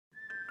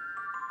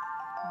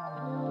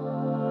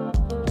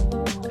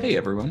Hey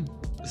everyone,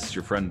 this is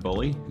your friend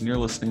Bully, and you're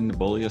listening to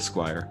Bully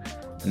Esquire.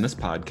 In this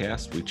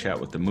podcast, we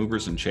chat with the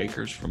movers and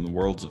shakers from the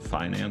worlds of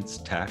finance,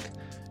 tech,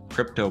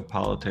 crypto,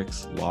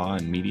 politics, law,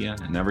 and media,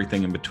 and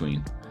everything in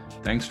between.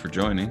 Thanks for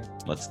joining.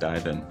 Let's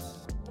dive in.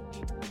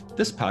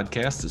 This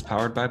podcast is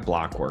powered by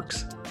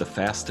Blockworks, the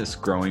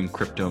fastest growing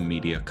crypto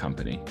media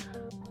company.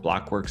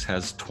 Blockworks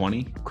has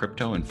 20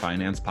 crypto and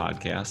finance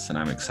podcasts, and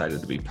I'm excited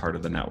to be part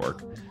of the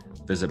network.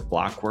 Visit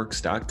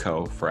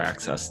blockworks.co for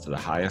access to the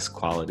highest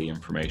quality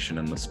information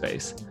in the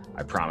space.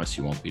 I promise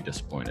you won't be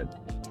disappointed.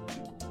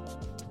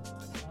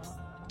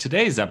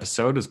 Today's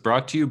episode is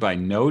brought to you by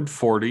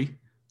Node40,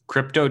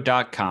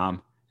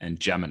 Crypto.com, and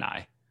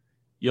Gemini.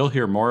 You'll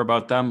hear more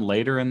about them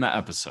later in the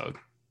episode.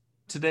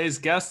 Today's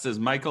guest is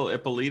Michael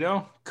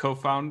Ippolito,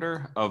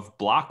 co-founder of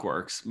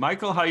Blockworks.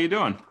 Michael, how you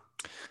doing?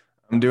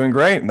 I'm doing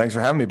great. Thanks for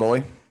having me,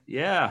 Bully.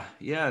 Yeah,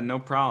 no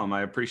problem.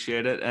 I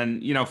appreciate it.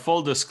 And,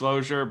 full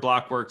disclosure,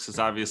 Blockworks is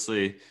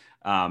obviously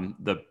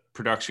the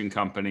production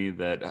company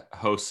that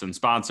hosts and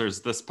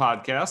sponsors this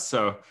podcast.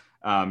 So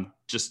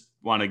just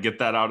want to get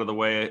that out of the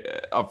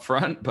way up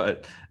front.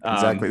 But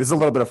exactly. There's a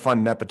little bit of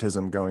fun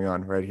nepotism going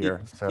on right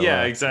here. So,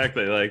 yeah,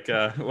 exactly. Like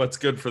what's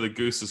good for the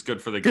goose is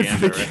good for the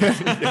gander. Right?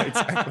 Yeah,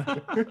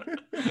 exactly.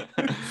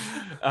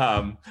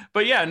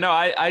 But yeah, no,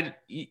 I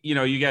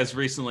you guys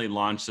recently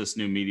launched this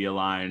new media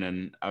line,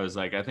 and I was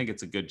like, I think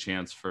it's a good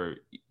chance for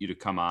you to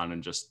come on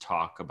and just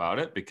talk about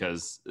it,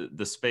 because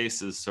the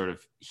space is sort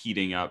of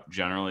heating up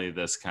generally,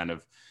 this kind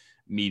of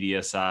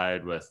media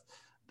side with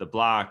the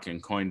Block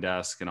and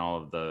CoinDesk and all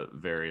of the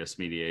various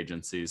media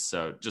agencies.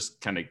 So just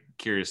kind of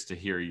curious to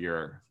hear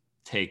your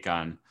take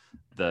on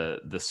the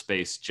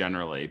space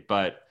generally.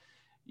 But,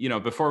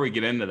 before we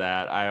get into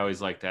that, I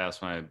always like to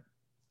ask my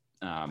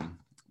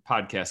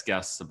podcast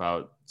guests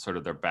about sort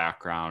of their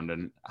background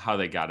and how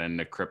they got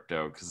into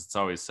crypto, because it's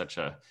always such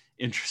a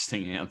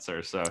interesting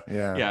answer. So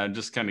yeah, I'm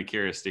just kind of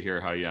curious to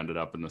hear how you ended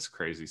up in this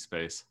crazy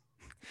space.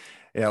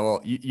 Yeah,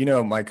 well,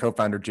 my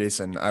co-founder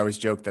Jason, I always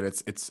joke that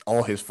it's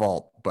all his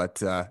fault,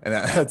 but and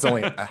that's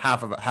only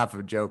half of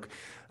a joke.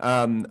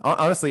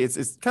 Honestly,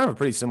 it's kind of a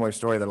pretty similar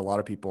story that a lot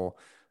of people.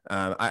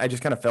 I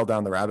just kind of fell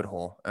down the rabbit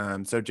hole.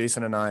 So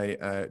Jason and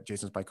I,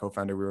 Jason's my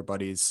co-founder. We were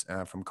buddies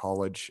from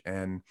college,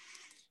 and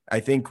I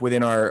think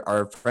within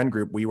our friend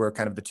group, we were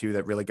kind of the two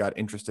that really got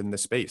interested in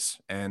this space.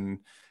 And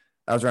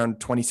that was around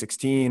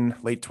 2016,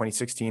 late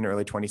 2016,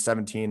 early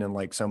 2017, and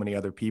like so many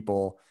other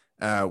people.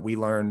 We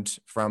learned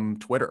from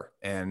Twitter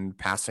and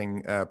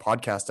passing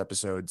podcast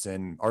episodes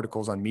and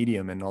articles on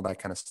Medium and all that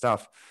kind of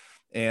stuff.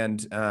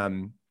 And I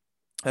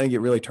think it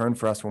really turned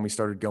for us when we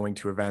started going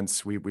to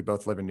events. We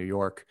both live in New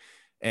York,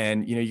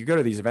 and you go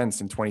to these events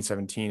in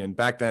 2017, and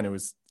back then it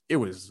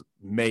was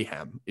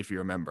mayhem, if you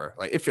remember.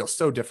 Like, it feels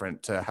so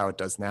different to how it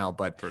does now,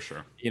 but for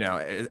sure,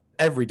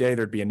 every day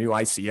there'd be a new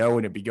ICO and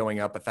it'd be going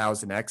up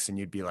 1,000x, and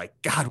you'd be like,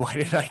 God, why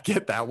did I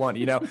get that one?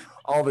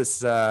 All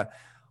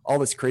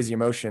this crazy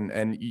emotion.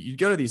 And you'd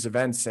go to these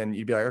events and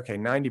you'd be like, okay,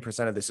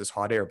 90% of this is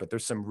hot air, but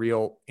there's some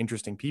real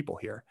interesting people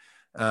here.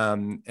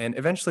 And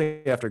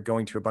eventually, after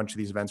going to a bunch of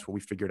these events, what we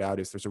figured out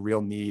is there's a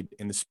real need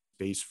in the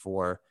space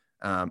for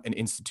an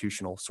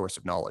institutional source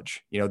of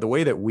knowledge. The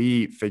way that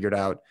we figured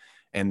out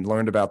and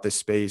learned about this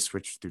space,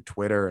 which through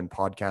Twitter and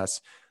podcasts,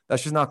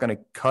 that's just not going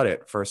to cut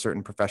it for a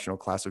certain professional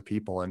class of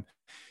people. And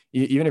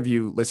even if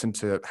you listen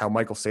to how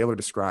Michael Saylor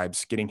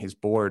describes getting his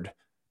board,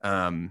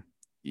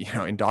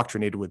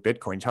 indoctrinated with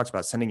Bitcoin, he talks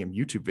about sending him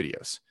YouTube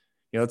videos.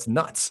 It's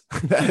nuts.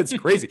 That's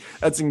crazy.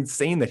 That's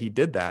insane that he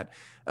did that.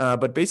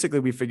 But basically,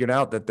 we figured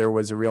out that there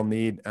was a real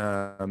need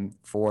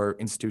for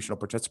institutional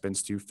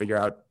participants to figure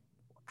out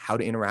how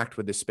to interact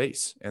with this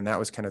space. And that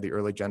was kind of the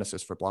early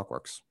genesis for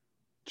Blockworks.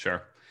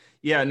 Sure.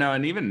 Yeah, no.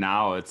 And even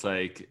now it's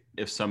like,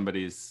 if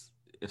somebody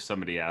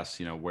asks,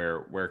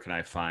 where can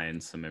I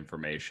find some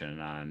information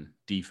on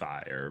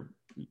DeFi or,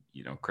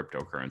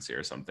 cryptocurrency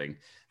or something,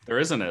 there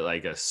isn't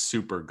a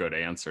super good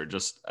answer.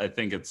 Just, I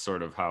think it's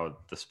sort of how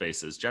the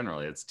space is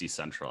generally. It's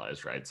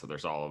decentralized, right? So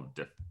there's all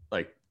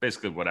of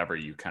basically whatever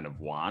you kind of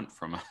want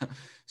from a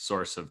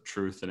source of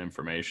truth and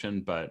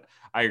information. But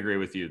I agree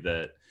with you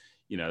that,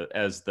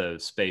 as the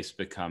space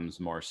becomes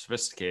more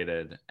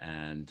sophisticated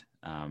and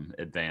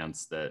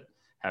advanced, that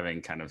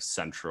having kind of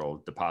central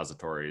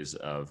depositories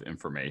of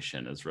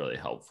information is really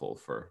helpful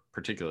for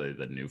particularly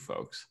the new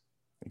folks.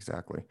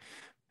 Exactly.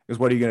 Because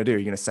what are you going to do?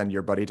 You're going to send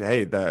your buddy to,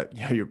 hey,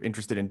 you're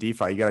interested in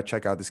DeFi. You got to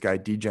check out this guy,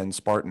 Degen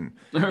Spartan,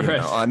 right,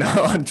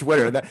 on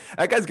Twitter.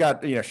 That guy's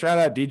got, shout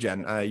out Degen.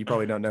 You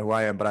probably don't know who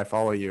I am, but I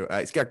follow you.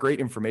 He's got great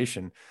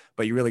information,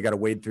 but you really got to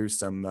wade through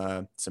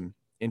some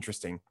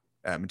interesting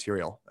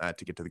material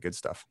to get to the good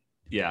stuff.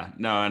 Yeah,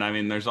 no. And I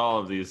mean, there's all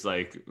of these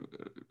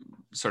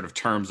sort of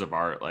terms of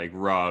art, like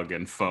rug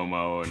and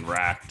FOMO and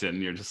racked,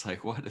 and you're just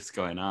like, what is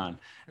going on?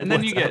 And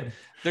then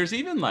there's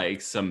even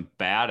some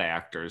bad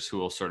actors who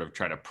will sort of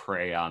try to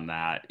prey on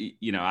that.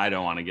 I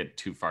don't want to get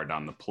too far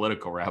down the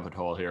political rabbit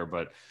hole here,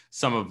 but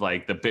some of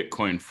the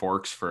Bitcoin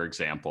forks, for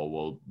example,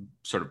 will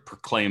sort of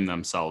proclaim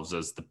themselves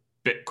as the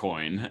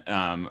Bitcoin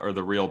or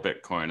the real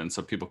Bitcoin. And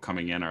so people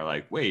coming in are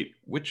like, wait,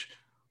 which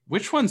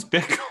which one's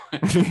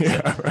Bitcoin?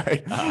 Yeah,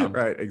 right.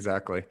 Right.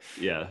 Exactly.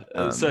 Yeah.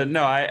 So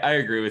no, I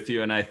agree with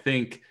you. And I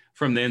think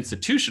from the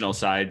institutional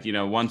side,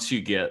 once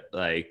you get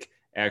like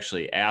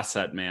actually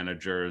asset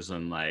managers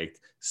and like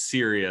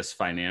serious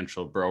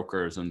financial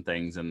brokers and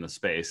things in the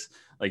space,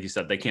 like you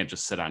said, they can't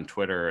just sit on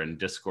Twitter and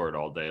Discord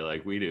all day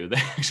like we do. They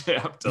actually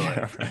have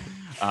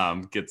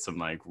to get some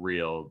like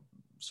real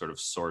sort of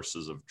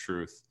sources of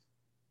truth.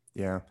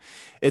 Yeah.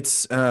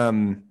 It's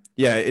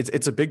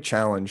it's a big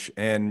challenge,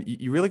 and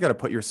you really got to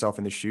put yourself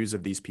in the shoes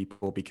of these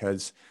people,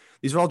 because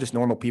these are all just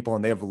normal people,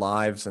 and they have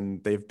lives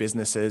and they have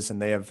businesses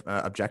and they have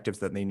objectives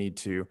that they need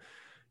to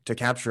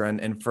capture.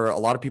 And for a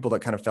lot of people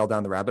that kind of fell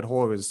down the rabbit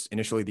hole, it was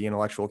initially the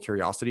intellectual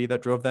curiosity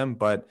that drove them.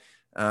 But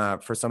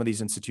for some of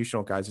these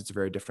institutional guys, it's a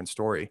very different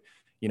story.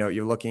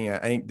 You're looking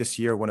at, I think this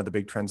year, one of the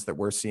big trends that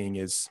we're seeing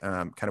is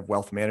kind of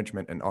wealth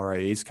management and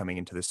RIAs coming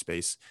into this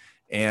space.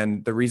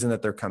 And the reason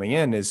that they're coming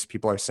in is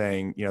people are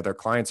saying, their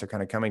clients are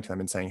kind of coming to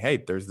them and saying, hey,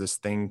 there's this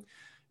thing,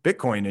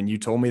 Bitcoin, and you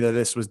told me that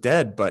this was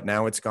dead, but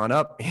now it's gone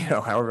up,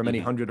 however many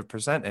hundred of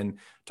percent. And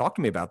talk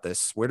to me about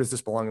this. Where does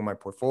this belong in my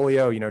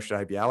portfolio? Should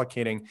I be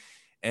allocating?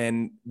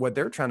 And what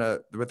they're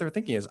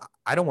thinking is,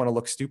 I don't want to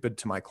look stupid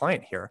to my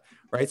client here,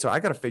 right? So I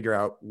got to figure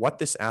out what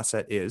this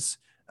asset is.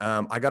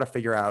 I got to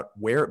figure out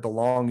where it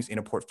belongs in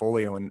a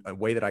portfolio in a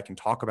way that I can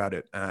talk about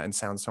it and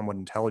sound somewhat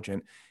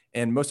intelligent.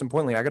 And most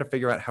importantly, I got to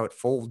figure out how it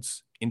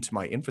folds into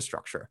my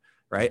infrastructure,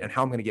 right? And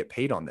how I'm going to get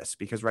paid on this,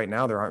 because right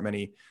now there aren't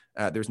many,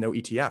 there's no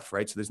ETF,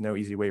 right? So there's no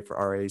easy way for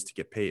RAs to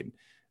get paid.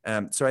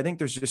 So I think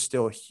there's just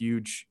still a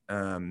huge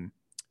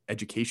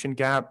education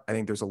gap. I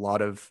think there's a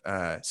lot of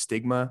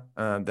stigma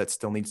that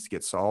still needs to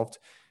get solved.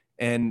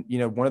 And,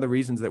 one of the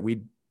reasons that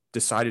we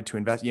decided to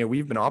invest,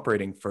 we've been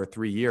operating for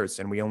 3 years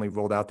and we only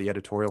rolled out the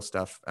editorial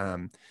stuff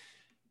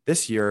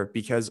this year,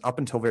 because up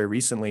until very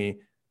recently,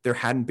 there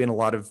hadn't been a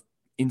lot of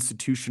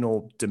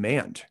institutional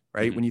demand,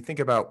 right? Mm-hmm. When you think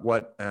about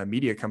what a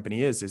media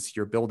company is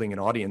you're building an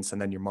audience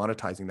and then you're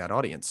monetizing that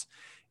audience.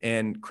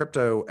 And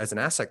crypto as an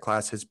asset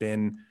class has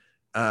been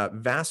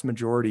vast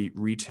majority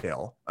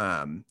retail,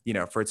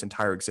 for its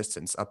entire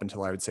existence up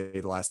until, I would say,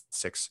 the last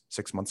six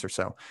months or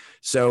so.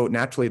 So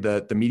naturally,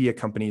 the media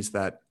companies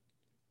that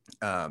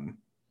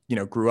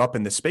grew up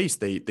in this space,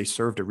 they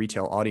served a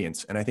retail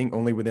audience, and I think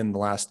only within the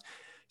last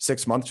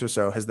 6 months or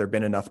so has there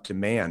been enough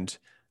demand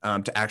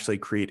to actually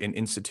create an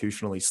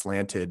institutionally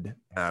slanted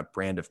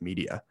brand of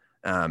media.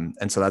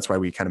 And so that's why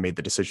we kind of made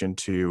the decision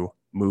to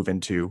move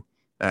into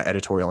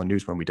editorial and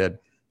news when we did.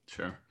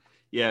 Sure.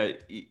 Yeah,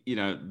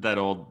 that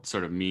old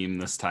sort of meme,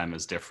 this time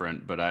is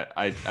different, but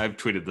I've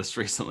tweeted this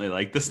recently,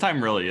 like this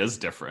time really is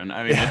different.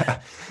 I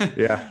mean,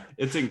 yeah.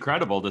 It's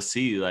incredible to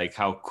see like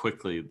how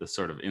quickly the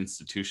sort of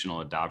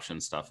institutional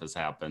adoption stuff has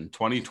happened.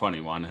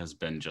 2021 has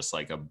been just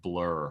like a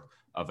blur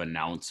of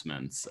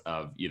announcements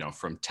of,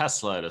 from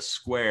Tesla to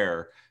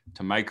Square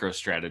to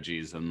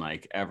MicroStrategies, and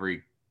like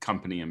every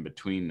company in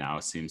between now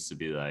seems to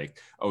be like,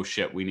 oh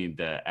shit, we need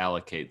to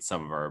allocate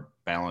some of our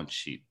balance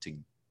sheet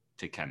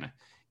to kind of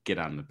get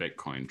on the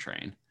Bitcoin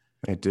train.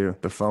 I do.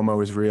 The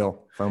FOMO is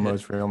real. FOMO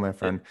is real, my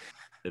friend.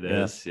 It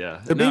is, yeah.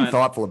 They're being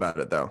thoughtful about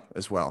it, though,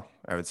 as well,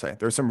 I would say.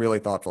 There's some really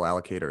thoughtful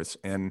allocators.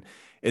 And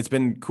it's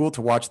been cool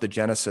to watch the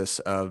genesis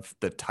of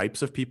the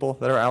types of people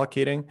that are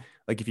allocating.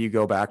 Like if you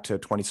go back to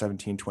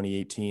 2017,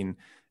 2018,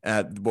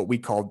 what we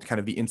called kind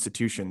of the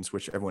institutions,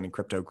 which everyone in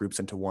crypto groups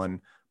into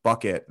one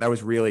bucket, that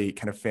was really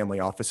kind of family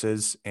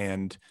offices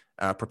and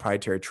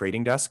proprietary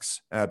trading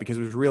desks, because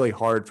it was really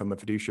hard from a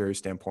fiduciary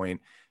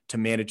standpoint to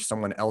manage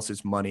someone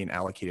else's money and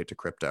allocate it to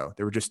crypto.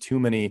 There were just too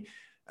many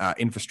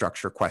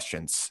infrastructure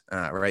questions,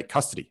 right?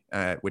 Custody,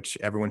 which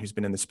everyone who's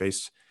been in the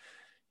space,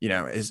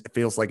 it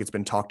feels like it's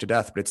been talked to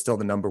death, but it's still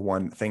the number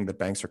one thing that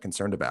banks are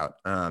concerned about.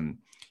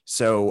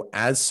 So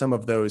as some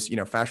of those,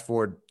 fast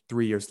forward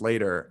 3 years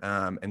later,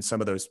 and some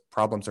of those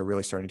problems are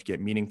really starting to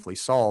get meaningfully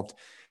solved,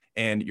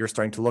 and you're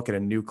starting to look at a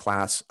new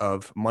class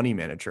of money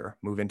manager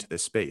move into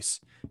this space.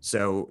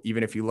 So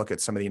even if you look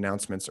at some of the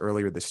announcements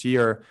earlier this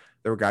year,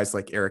 there were guys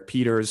like Eric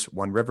Peters,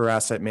 One River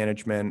Asset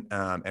Management,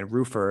 and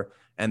Roofer,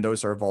 and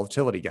those are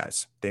volatility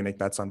guys. They make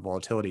bets on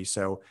volatility.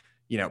 So,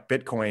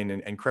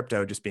 Bitcoin and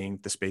crypto just being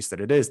the space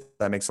that it is,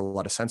 that makes a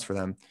lot of sense for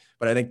them.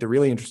 But I think the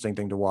really interesting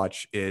thing to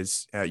watch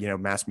is,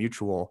 Mass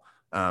Mutual,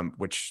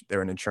 which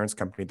they're an insurance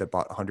company that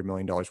bought $100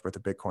 million worth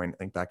of Bitcoin, I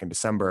think back in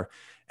December.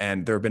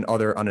 And there have been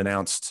other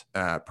unannounced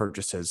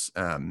purchases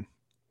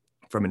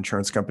from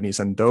insurance companies.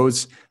 And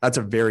that's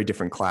a very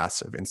different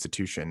class of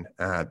institution.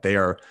 They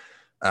are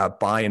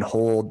buy and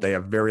hold. They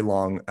have very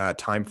long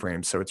time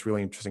frames. So it's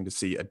really interesting to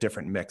see a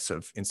different mix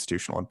of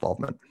institutional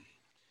involvement.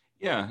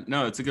 Yeah,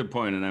 no, it's a good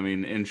point. And I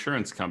mean,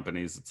 insurance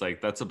companies, it's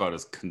like, that's about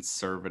as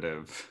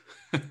conservative.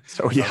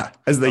 So yeah,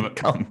 as they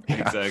come.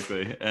 Yeah.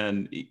 Exactly.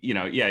 And,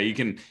 you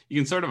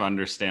can sort of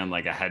understand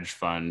like a hedge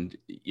fund,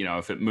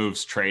 if it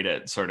moves, trade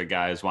it sort of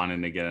guys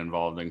wanting to get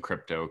involved in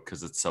crypto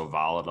because it's so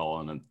volatile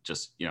and it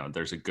just,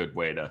 there's a good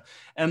way to,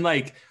 and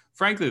like,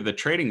 frankly, the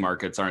trading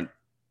markets aren't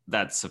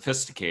that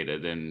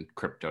sophisticated in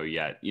crypto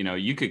yet.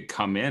 You could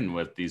come in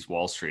with these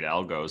Wall Street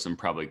algos and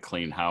probably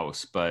clean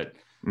house, but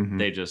Mm-hmm.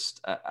 they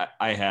just,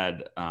 I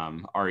had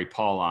Ari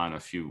Paul on a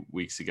few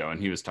weeks ago,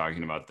 and he was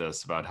talking about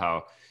this, about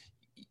how,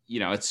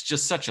 it's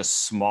just such a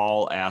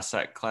small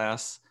asset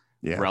class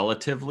Yeah.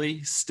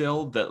 relatively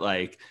still, that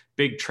like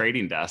big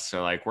trading desks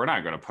are like, we're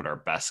not going to put our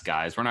best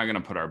guys, we're not going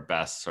to put our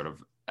best sort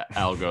of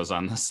algos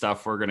on this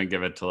stuff. We're going to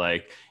give it to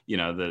like,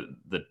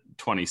 the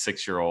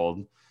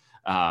 26-year-old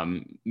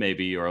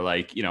maybe, or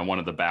like, one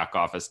of the back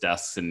office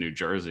desks in New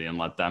Jersey, and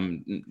let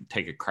them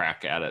take a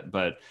crack at it.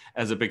 But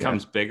as it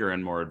becomes bigger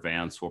and more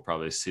advanced, we'll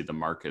probably see the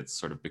markets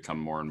sort of become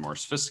more and more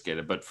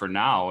sophisticated. But for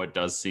now, it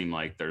does seem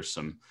like there's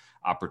some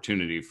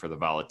opportunity for the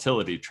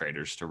volatility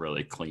traders to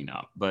really clean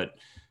up. But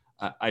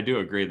I do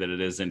agree that it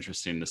is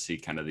interesting to see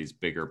kind of these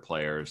bigger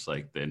players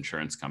like the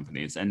insurance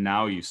companies. And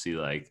now you see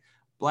like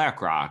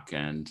BlackRock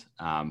and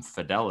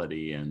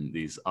Fidelity and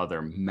these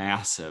other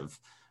massive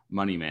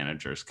money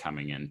managers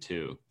coming in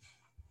too.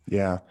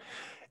 Yeah.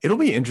 It'll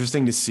be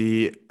interesting to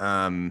see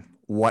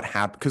what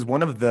happens, because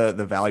one of the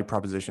value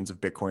propositions of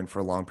Bitcoin for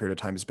a long period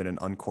of time has been an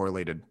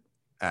uncorrelated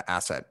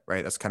asset,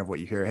 right? That's kind of what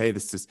you hear. Hey,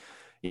 this is,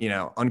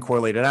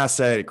 uncorrelated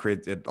asset.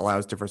 It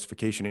allows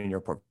diversification in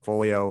your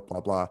portfolio, blah,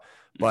 blah.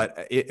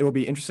 But it will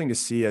be interesting to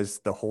see as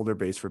the holder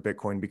base for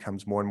Bitcoin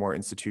becomes more and more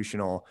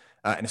institutional,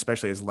 and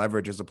especially as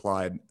leverage is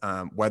applied,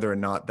 whether or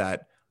not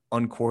that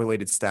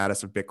uncorrelated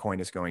status of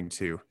Bitcoin is going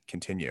to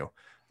continue.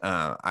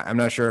 I'm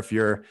not sure if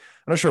I'm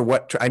not sure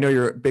what, I know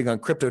you're big on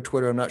crypto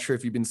Twitter. I'm not sure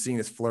if you've been seeing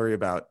this flurry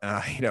about,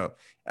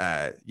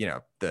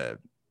 the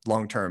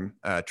long-term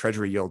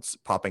treasury yields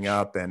popping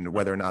up and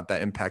whether or not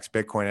that impacts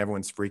Bitcoin.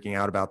 Everyone's freaking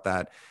out about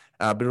that.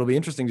 But it'll be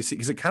interesting to see,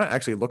 because it kind of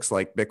actually looks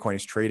like Bitcoin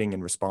is trading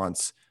in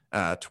response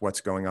to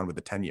what's going on with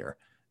the 10-year.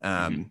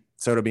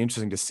 So it'll be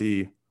interesting to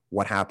see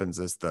what happens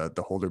as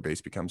the holder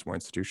base becomes more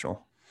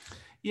institutional.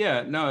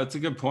 Yeah, no, it's a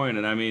good point.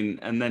 And I mean,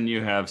 and then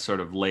you have sort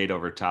of laid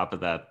over top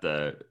of that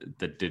the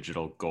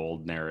digital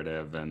gold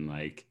narrative, and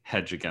like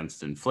hedge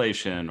against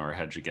inflation, or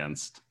hedge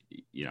against,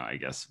 I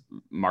guess,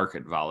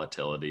 market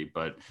volatility.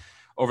 But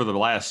over the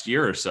last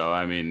year or so,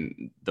 I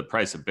mean, the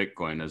price of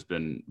Bitcoin has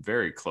been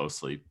very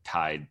closely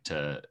tied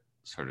to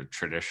sort of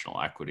traditional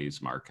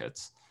equities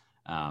markets.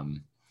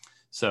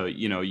 So,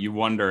 you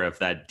wonder if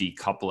that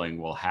decoupling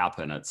will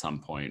happen at some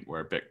point,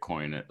 where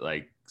Bitcoin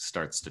like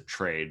starts to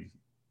trade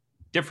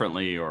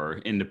differently or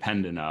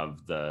independent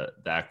of the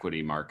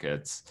equity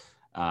markets,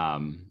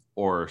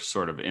 or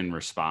sort of in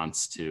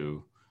response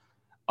to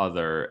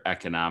other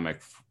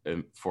economic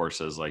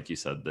forces, like you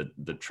said,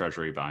 the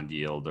treasury bond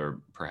yield,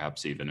 or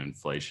perhaps even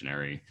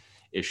inflationary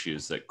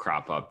issues that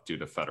crop up due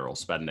to federal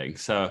spending.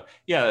 So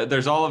yeah,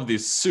 there's all of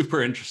these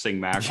super interesting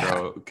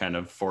macro kind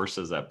of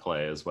forces at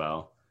play as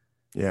well.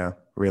 Yeah,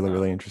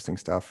 really interesting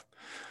stuff.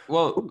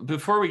 Well,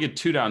 before we get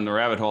too down the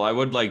rabbit hole, I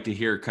would like to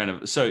hear kind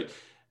of, so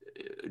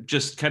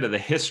just kind of the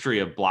history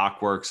of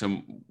Blockworks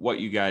and what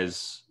you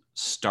guys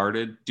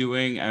started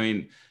doing. I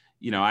mean,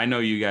 I know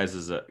you guys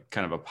as a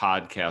kind of a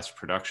podcast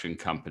production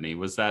company.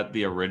 Was that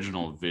the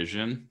original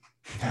vision?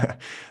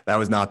 That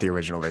was not the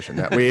original vision.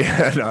 That we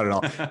not at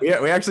all.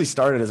 We actually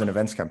started as an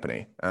events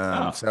company.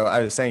 So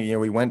I was saying,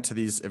 we went to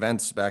these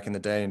events back in the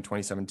day in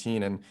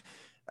 2017, and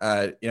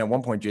at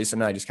one point,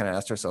 Jason and I just kind of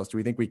asked ourselves, do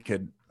we think we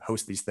could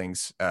host these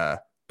things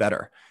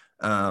better?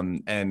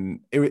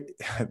 And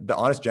the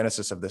honest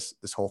genesis of this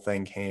whole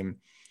thing came.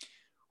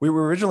 We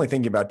were originally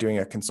thinking about doing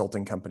a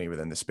consulting company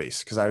within the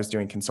space, because I was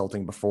doing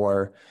consulting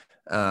before.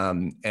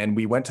 And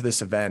we went to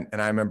this event,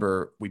 and I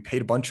remember we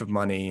paid a bunch of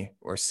money.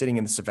 Or sitting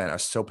in this event, I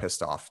was so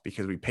pissed off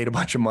because we paid a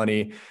bunch of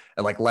money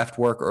and like left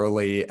work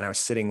early, and I was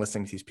sitting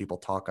listening to these people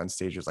talk on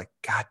stage. It was like,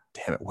 God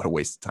damn it, what a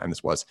waste of time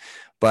this was.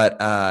 But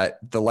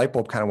the light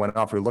bulb kind of went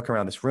off. We were looking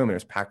around this room, and it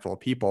was packed full of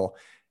people.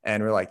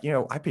 And we're like,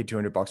 I paid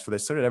 $200 for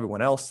this. So did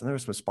everyone else. And there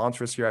was some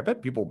sponsors here. I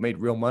bet people made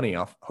real money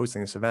off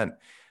hosting this event.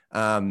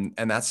 And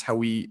that's how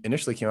we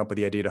initially came up with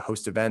the idea to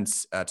host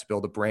events, to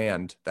build a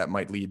brand that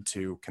might lead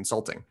to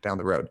consulting down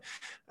the road.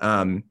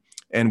 And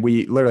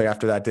we literally,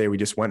 after that day, we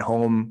just went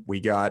home. We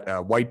got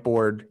a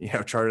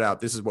whiteboard, charted out,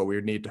 this is what we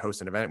would need to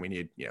host an event. We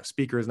need,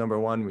 speakers, number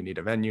one. We need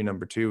a venue,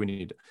 number two. We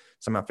need to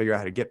somehow figure out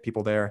how to get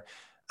people there.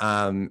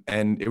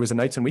 And it was a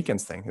nights and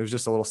weekends thing. It was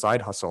just a little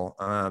side hustle.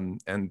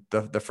 And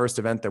the first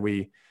event that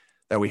we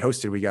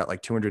hosted, we got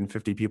like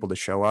 250 people to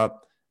show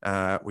up.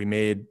 We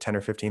made 10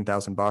 or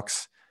 15,000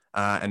 bucks.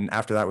 And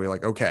after that, we were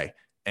like, okay.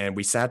 And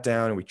we sat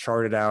down and we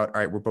charted out,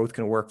 all right, we're both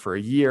going to work for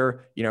a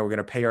year. We're going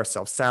to pay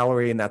ourselves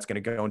salary, and that's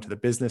going to go into the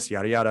business,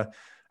 yada, yada.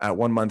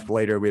 1 month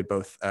later, we had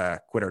both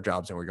quit our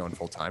jobs and we're going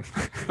full time.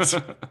 Like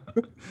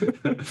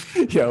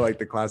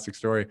the classic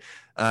story.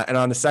 And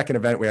on the second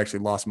event, we actually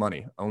lost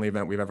money. Only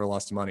event we've ever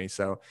lost money.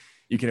 So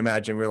you can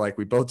imagine,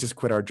 we both just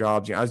quit our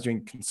jobs. I was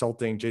doing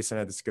consulting. Jason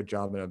had this good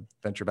job in a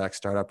venture-backed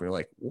startup. And we're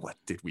like, what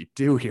did we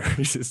do here?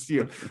 Just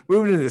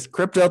moving into this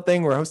crypto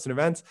thing. We're hosting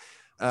events.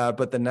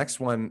 But the next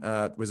one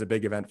was a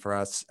big event for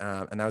us.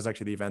 And that was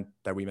actually the event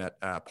that we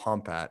met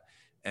Pomp at.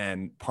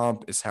 And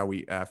Pomp is how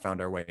we found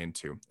our way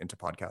into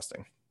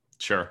podcasting.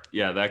 Sure.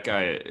 Yeah, that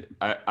guy,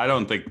 I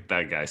don't think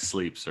that guy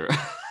sleeps, or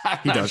I'm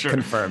He not does, sure.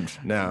 confirmed.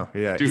 No,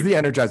 yeah, he's the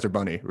Dude, Energizer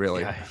Bunny,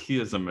 really. yeah,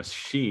 he is a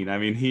machine. I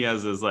mean, he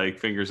has his like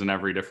fingers in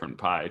every different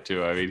pie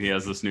too. I mean, he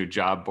has this new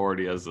job board.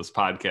 He has this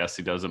podcast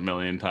he does a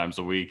million times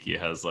a week. He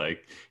has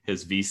like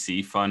his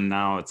VC fund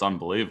now. It's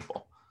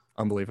unbelievable.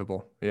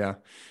 Unbelievable. Yeah.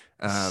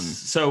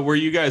 So were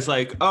you guys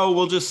like, oh,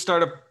 we'll just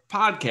start a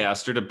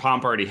podcast, or did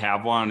Pomp already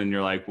have one? And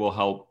you're like, we'll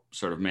help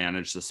sort of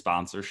manage the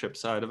sponsorship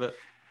side of it?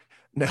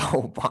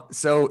 No,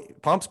 so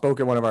Pomp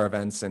spoke at one of our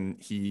events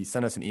and he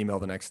sent us an email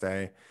the next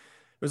day. It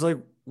was like,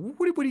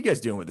 what are you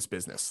guys doing with this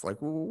business? Like,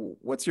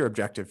 what's your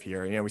objective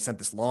here? We sent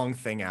this long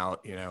thing out,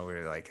 we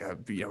were like,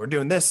 we're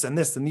doing this and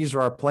this, and these are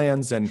our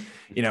plans. And,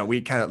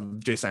 we kind of,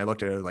 Jason and I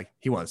looked at it like,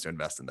 he wants to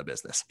invest in the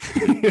business,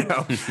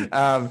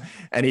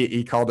 and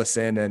he called us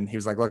in and he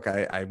was like, look,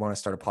 I want to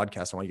start a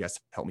podcast. I want you guys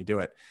to help me do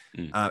it.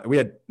 We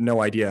had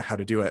no idea how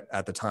to do it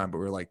at the time, but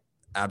we were like,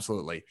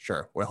 absolutely,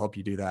 sure, we'll help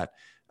you do that.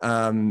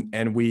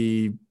 And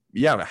we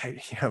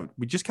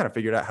just kind of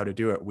figured out how to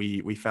do it.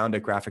 We found a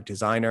graphic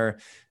designer.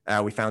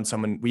 We found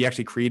someone. We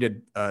actually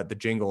created the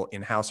jingle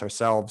in-house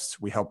ourselves.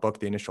 We helped book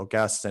the initial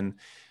guests, and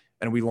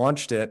we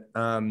launched it.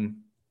 And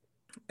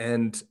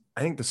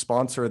I think the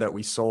sponsor that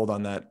we sold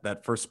on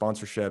that first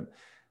sponsorship,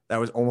 that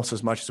was almost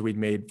as much as we'd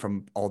made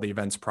from all the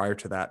events prior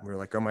to that. And we were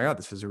like, oh my God,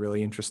 this is a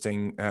really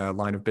interesting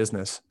line of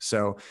business.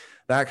 So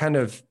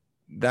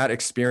that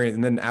experience,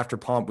 and then after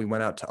Pomp, we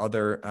went out to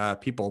other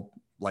people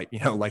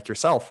like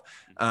yourself.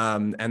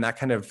 And that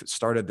kind of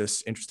started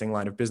this interesting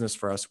line of business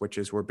for us, which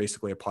is we're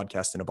basically a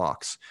podcast in a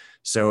box.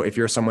 So if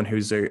you're someone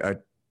who's a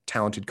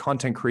talented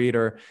content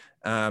creator,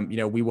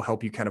 we will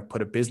help you kind of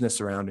put a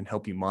business around and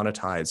help you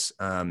monetize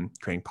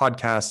creating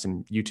podcasts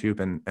and YouTube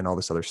and all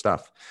this other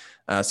stuff.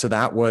 So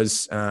that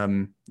was,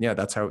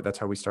 that's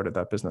how we started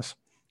that business.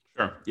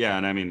 Sure. Yeah.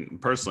 And I mean,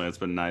 personally, it's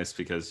been nice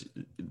because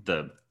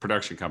the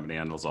production company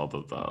handles all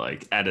the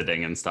like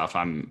editing and stuff.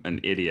 I'm an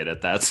idiot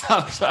at that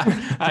stuff. So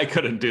I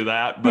couldn't do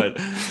that.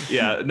 But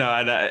yeah, no,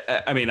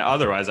 I mean,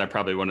 otherwise I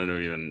probably wouldn't have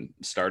even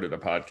started a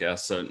podcast.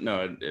 So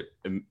no,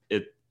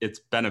 it's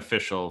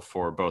beneficial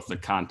for both the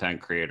content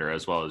creator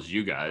as well as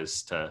you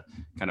guys to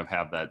kind of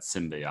have that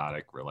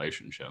symbiotic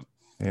relationship.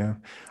 Yeah.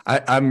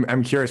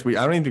 I'm curious. I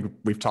don't even think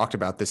we've talked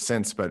about this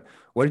since, but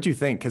what did you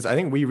think? Because I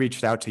think we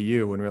reached out to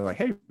you and we were like,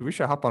 hey, we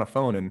should hop on a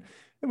phone and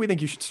we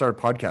think you should start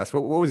a podcast.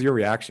 What was your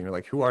reaction? You're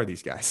like, who are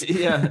these guys?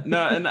 Yeah,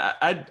 no, and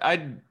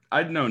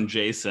I'd known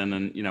Jason,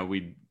 and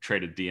we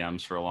traded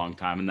DMs for a long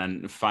time, and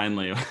then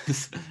finally it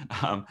was,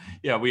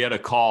 we had a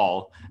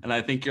call, and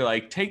I think you're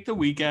like, take the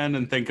weekend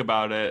and think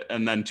about it,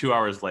 and then 2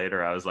 hours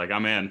later, I was like,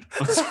 I'm in,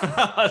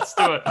 let's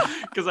do it,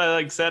 because I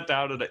like sat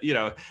down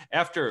and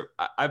after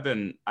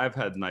I've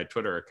had my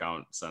Twitter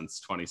account since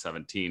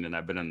 2017, and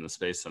I've been in the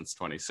space since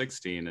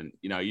 2016, and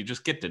you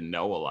just get to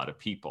know a lot of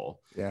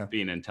people,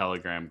 being in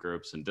Telegram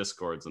groups and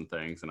Discords and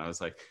things, and I was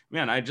like,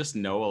 man, I just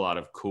know a lot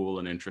of cool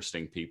and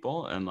interesting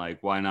people, and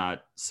like, why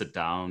not sit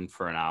down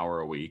for an hour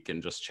a week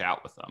and just chat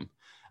with them.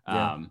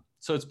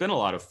 So it's been a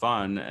lot of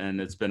fun, and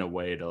it's been a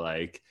way to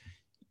like,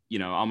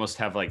 almost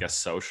have like a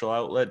social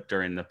outlet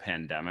during the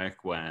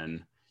pandemic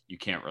when you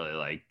can't really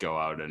like go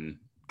out and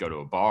go to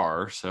a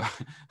bar. So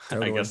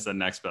totally. I guess the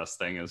next best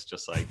thing is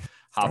just like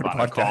hop on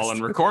a call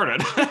and record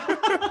it.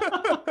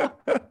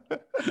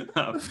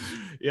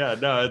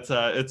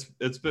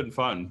 It's been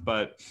fun,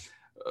 but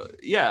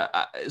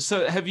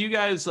so have you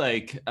guys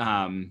like,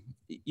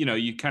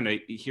 you kind of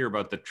hear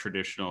about the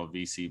traditional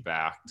VC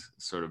backed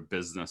sort of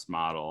business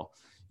model.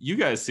 You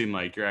guys seem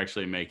like you're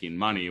actually making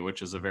money,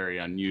 which is a very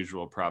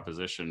unusual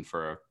proposition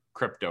for a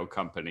crypto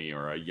company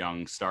or a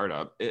young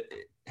startup.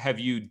 Have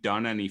you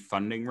done any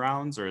funding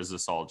rounds, or is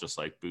this all just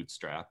like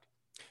bootstrapped?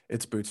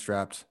 It's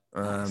bootstrapped.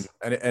 Nice.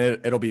 And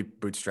it'll be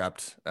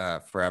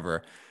bootstrapped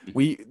forever.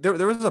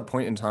 There was a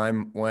point in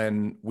time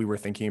when we were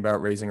thinking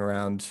about raising a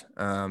round,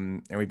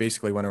 and we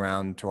basically went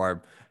around to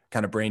our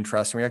kind of brain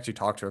trust, and we actually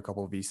talked to a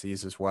couple of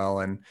VCs as well.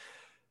 And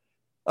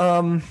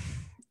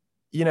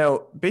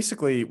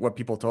basically what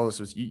people told us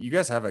was, you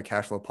guys have a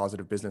cash flow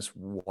positive business.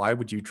 Why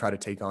would you try to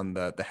take on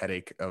the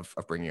headache of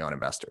bringing on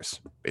investors,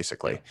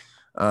 basically?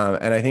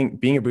 And I think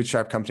being a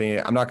bootstrap company,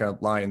 I'm not going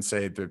to lie and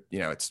say that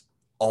it's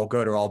all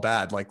good or all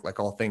bad. Like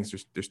all things,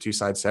 there's two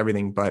sides to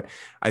everything. But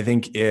I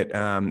think it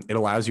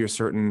allows you a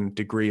certain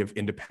degree of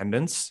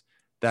independence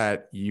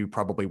that you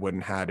probably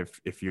wouldn't had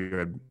if you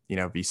had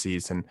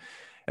VCs. And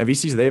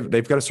VCs,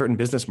 they've got a certain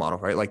business model,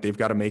 right? Like they've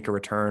got to make a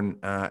return,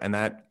 and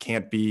that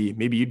can't be,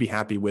 maybe you'd be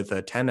happy with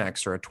a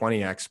 10x or a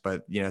 20x,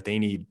 but they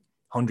need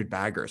 100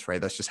 baggers,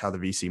 right? That's just how the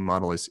VC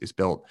model is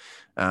built.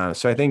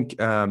 So I think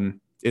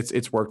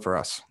it's worked for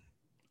us.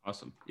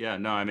 Awesome. Yeah,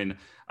 no, I mean,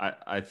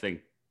 I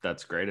think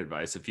that's great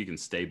advice. If you can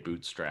stay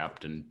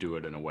bootstrapped and do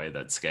it in a way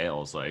that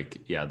scales, like,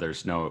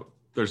 there's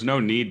no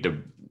need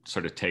to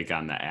sort of take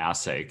on the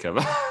assake of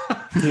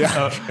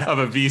of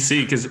a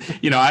VC, because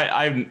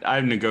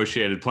I've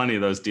negotiated plenty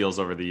of those deals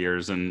over the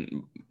years,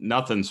 and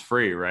nothing's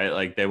free, right?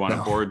 Like they want a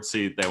board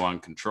seat, they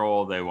want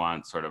control, they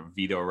want sort of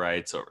veto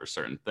rights over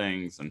certain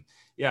things, and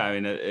Yeah, I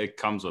mean, it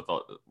comes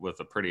with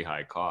a pretty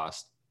high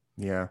cost.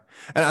 Yeah.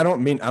 And I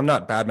don't mean, I'm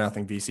not bad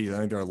mouthing VCs. I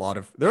think there are a lot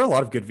of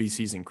good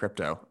VCs in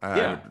crypto. I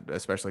Yeah, would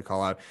especially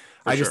call out.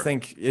 for I just sure.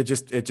 think it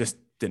just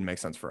didn't make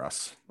sense for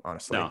us,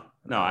 honestly.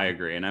 No, I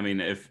agree. And I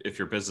mean, if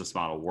your business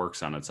model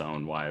works on its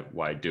own,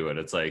 why do it?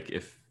 It's like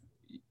if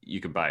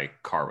you could buy a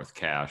car with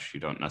cash,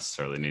 you don't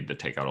necessarily need to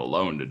take out a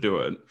loan to do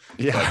it.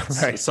 Yeah,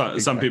 But right.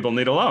 some people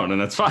need a loan,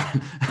 and that's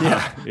fine.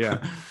 Yeah,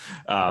 yeah.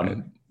 Right.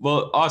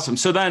 Well, awesome.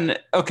 So then,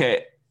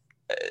 okay,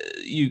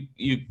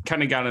 you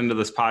kind of got into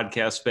this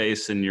podcast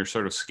space and you're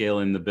sort of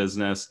scaling the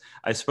business.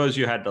 I suppose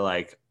you had to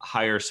like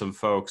hire some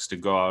folks to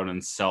go out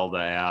and sell the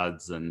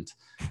ads and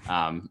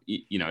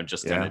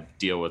just kind of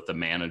deal with the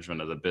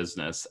management of the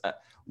business.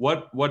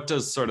 What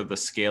does sort of the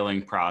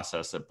scaling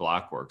process at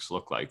Blockworks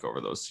look like over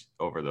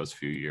those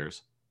few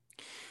years?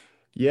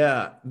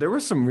 Yeah, there were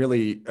some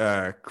really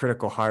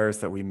critical hires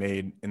that we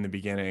made in the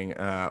beginning.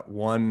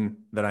 One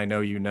that I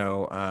know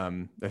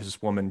there's this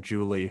woman,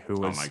 Julie, who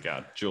was, oh my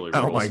God, Julie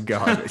oh rules. my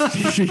God,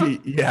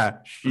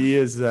 she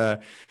is a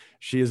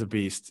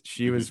beast.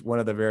 She was one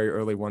of the very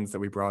early ones that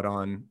we brought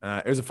on.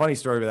 It was a funny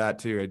story with that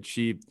too.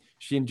 She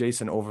and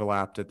Jason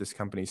overlapped at this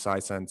company,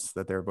 SciSense,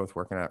 that they were both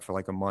working at for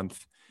like a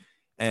month,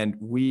 and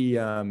we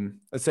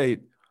let's say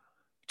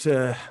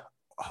to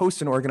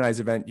host an organized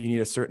event, you need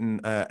a certain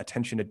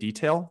attention to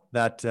detail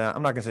that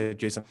I'm not going to say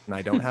Jason and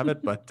I don't have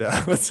it, but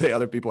let's say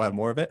other people have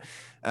more of it.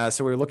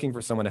 So we were looking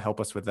for someone to help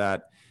us with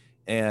that.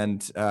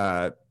 And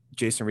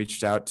Jason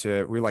reached out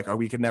we were like, oh,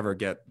 we could never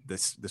get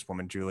this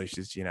woman, Julie.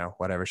 She's,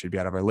 whatever, she'd be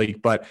out of our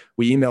league. But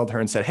we emailed her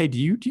and said, hey, do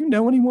you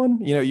know anyone?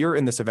 You're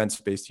in this event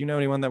space. Do you know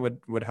anyone that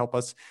would help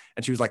us?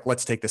 And she was like,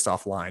 let's take this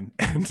offline.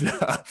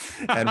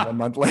 And 1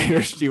 month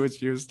later, she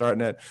was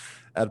starting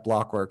at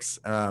Blockworks.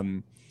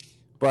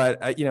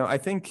 But I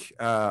think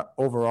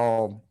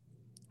overall,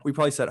 we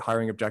probably set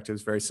hiring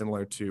objectives very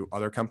similar to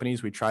other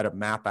companies. We try to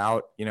map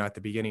out, at the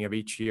beginning of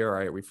each year, all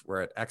right,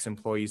 we're at X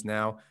employees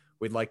now.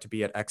 We'd like to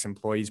be at X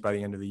employees by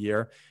the end of the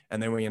year.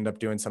 And then we end up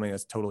doing something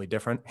that's totally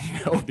different,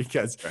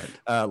 because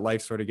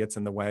life sort of gets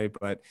in the way.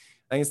 But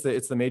I think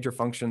it's the major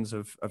functions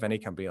of any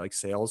company, like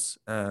sales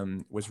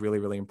was really,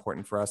 really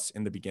important for us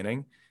in the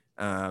beginning.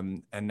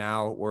 And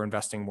now we're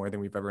investing more than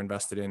we've ever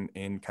invested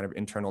in kind of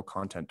internal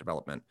content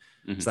development.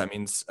 Mm-hmm. So that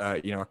means,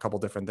 a couple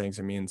different things.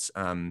 It means,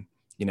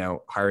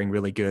 hiring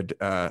really good,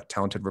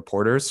 talented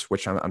reporters,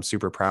 which I'm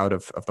super proud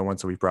of the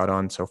ones that we've brought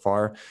on so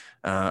far,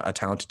 a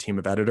talented team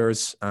of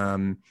editors,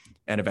 and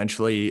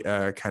eventually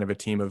kind of a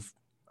team of,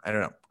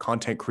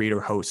 content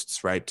creator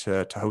hosts, right,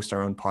 to host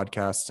our own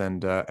podcasts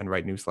and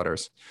write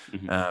newsletters.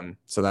 Mm-hmm.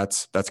 So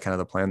that's kind of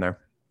the plan there.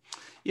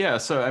 Yeah.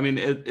 So, I mean,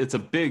 it's a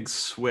big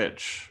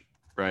switch,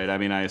 right? I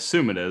mean, I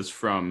assume it is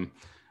from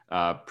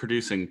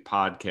producing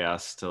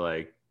podcasts to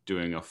like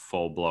doing a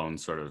full-blown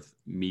sort of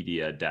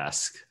media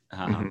desk.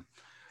 Mm-hmm.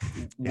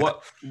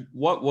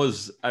 What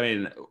was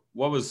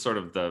sort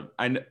of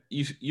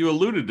you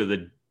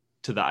alluded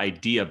to the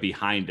idea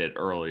behind it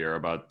earlier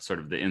about sort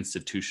of the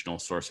institutional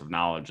source of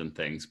knowledge and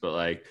things, but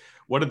like,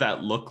 what did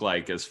that look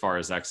like as far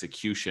as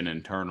execution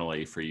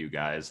internally for you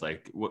guys?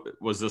 Like,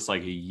 was this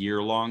like a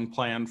year-long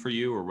plan for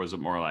you, or was it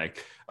more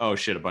like, oh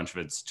shit, a bunch of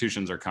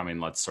institutions are coming,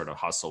 let's sort of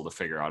hustle to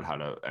figure out how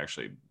to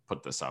actually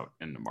put this out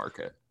in the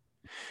market?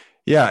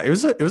 Yeah, it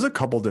was a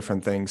couple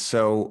different things.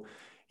 So,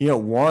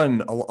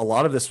 one, a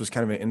lot of this was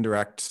kind of an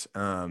indirect.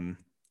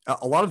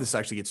 A lot of this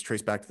actually gets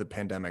traced back to the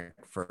pandemic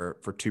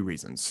for two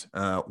reasons.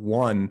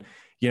 One,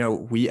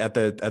 we at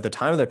the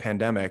time of the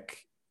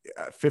pandemic,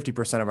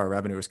 50% of our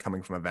revenue was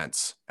coming from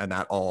events, and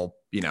that all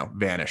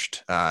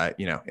vanished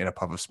in a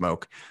puff of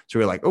smoke. So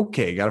we were like,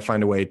 okay, got to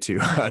find a way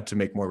to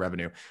make more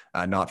revenue,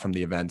 not from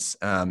the events.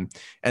 And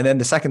then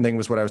the second thing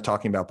was what I was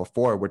talking about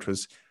before, which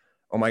was,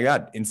 oh my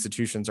God,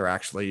 institutions are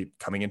actually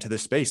coming into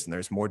this space, and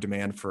there's more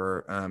demand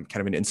for kind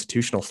of an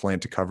institutional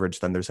slant to coverage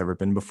than there's ever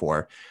been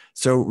before.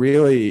 So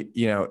really,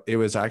 it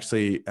was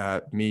actually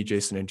me,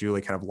 Jason, and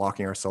Julie kind of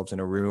locking ourselves in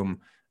a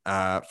room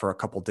for a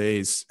couple of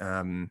days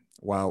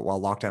while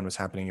lockdown was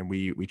happening, and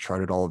we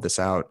charted all of this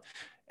out.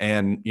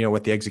 And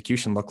what the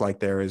execution looked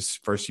like there is,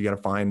 first you got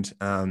to find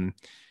an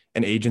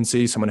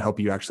agency, someone to help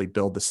you actually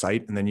build the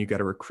site, and then you got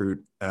to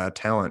recruit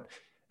talent.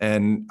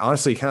 And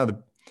honestly, kind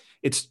of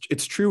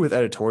it's true with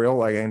editorial.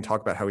 Like, I can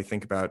talk about how we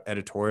think about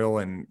editorial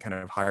and kind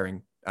of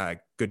hiring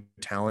good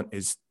talent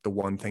is the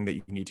one thing that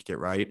you need to get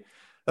right.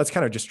 That's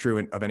kind of just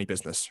true of any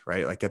business,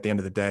 right? Like, at the end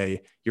of the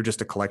day, you're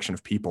just a collection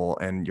of people,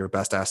 and your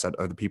best asset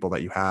are the people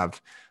that you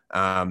have.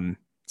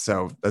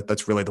 So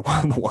that's really the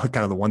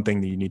one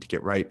thing that you need to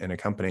get right in a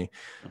company.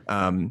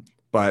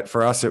 But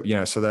for us, so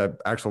the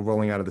actual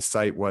rolling out of the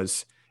site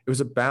was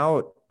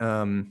about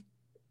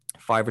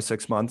 5 or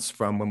 6 months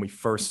from when we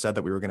first said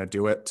that we were going to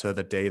do it to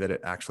the day that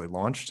it actually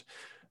launched.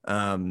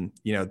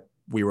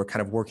 We were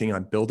kind of working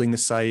on building the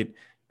site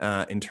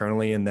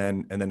internally, and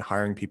then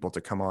hiring people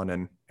to come on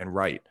and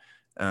write.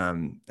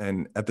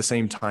 And at the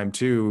same time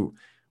too,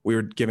 we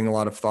were giving a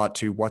lot of thought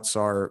to what's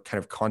our kind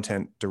of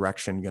content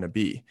direction going to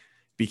be.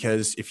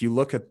 Because if you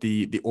look at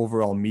the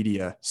overall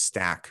media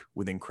stack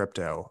within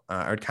crypto,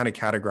 I would kind of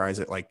categorize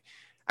it like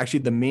actually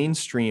the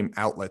mainstream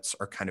outlets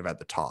are kind of at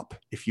the top.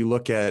 If you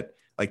look at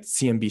like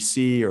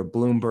CNBC or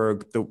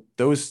Bloomberg,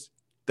 those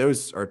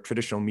are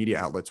traditional media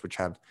outlets which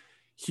have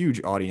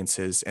huge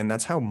audiences, and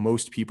that's how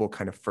most people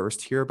kind of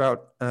first hear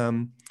about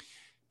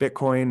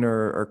Bitcoin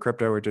or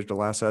crypto or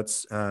digital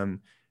assets. And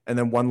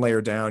then one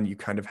layer down, you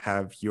kind of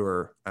have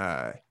your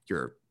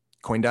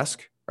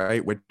CoinDesk,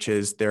 right, which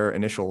is their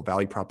initial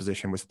value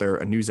proposition was they're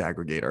a news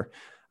aggregator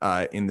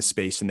in the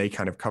space, and they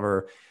kind of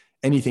cover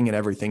anything and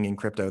everything in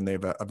crypto, and they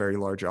have a very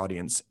large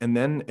audience. And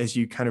then as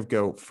you kind of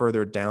go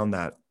further down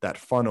that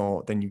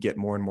funnel, then you get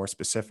more and more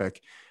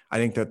specific. I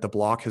think that the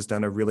Block has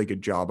done a really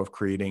good job of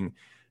creating,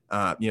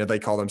 they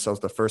call themselves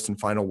the first and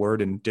final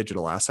word in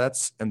digital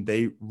assets, and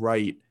they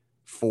write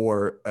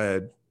for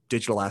a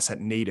digital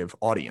asset native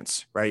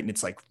audience, right? And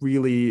it's like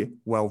really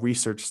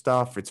well-researched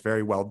stuff. It's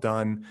very well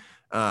done.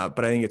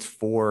 But I think it's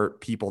for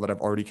people that have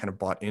already kind of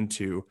bought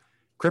into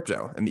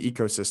crypto and the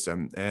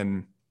ecosystem.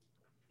 And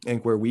I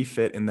think where we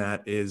fit in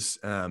that is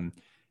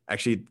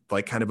actually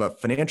like kind of a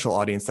financial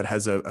audience that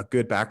has a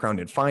good background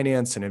in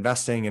finance and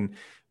investing, and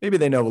maybe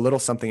they know a little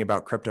something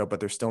about crypto, but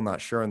they're still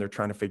not sure, and they're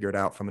trying to figure it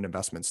out from an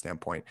investment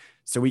standpoint.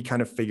 So we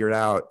kind of figured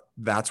out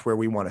that's where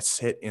we want to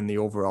sit in the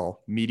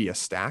overall media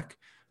stack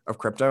of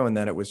crypto, and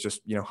then it was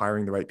just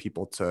hiring the right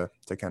people to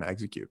kind of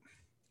execute.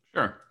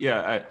 Sure.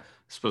 Yeah, I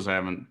suppose I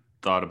haven't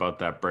thought about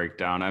that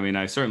breakdown. I mean,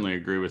 I certainly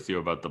agree with you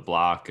about the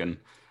Block, and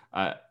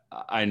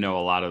I know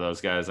a lot of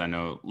those guys. I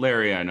know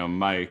Larry, I know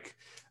Mike,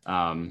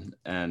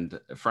 and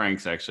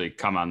Frank's actually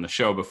come on the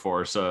show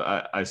before.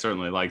 So I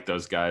certainly like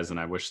those guys and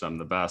I wish them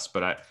the best.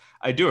 But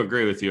I do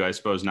agree with you, I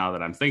suppose, now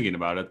that I'm thinking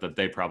about it, that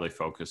they probably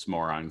focus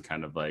more on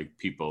kind of like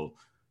people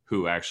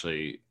who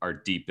actually are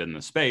deep in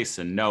the space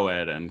and know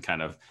it and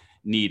kind of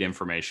need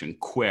information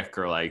quick,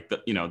 or like,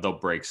 they'll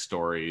break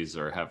stories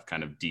or have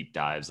kind of deep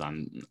dives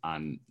on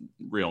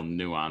real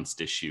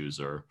nuanced issues,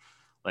 or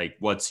like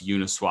what's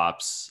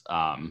Uniswap's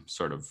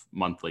sort of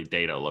monthly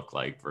data look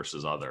like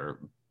versus other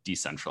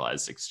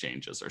decentralized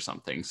exchanges or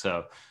something.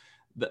 So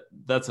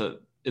it's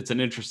an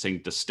interesting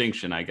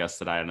distinction, I guess,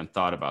 that I hadn't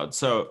thought about.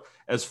 So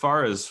as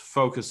far as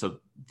focus of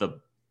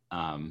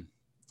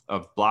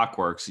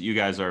Blockworks, you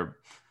guys are,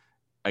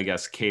 I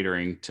guess,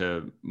 catering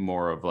to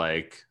more of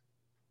like,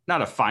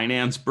 not a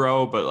finance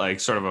bro, but like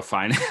sort of a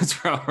finance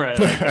bro, right?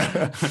 Like,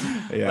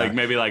 yeah. Like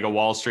maybe like a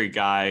Wall Street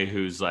guy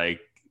who's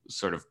like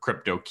sort of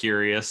crypto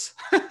curious.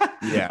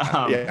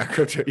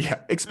 Crypto,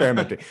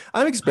 experimenting.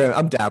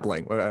 I'm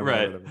dabbling.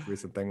 Whatever the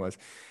recent thing was.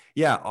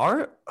 Yeah,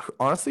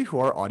 honestly, who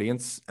our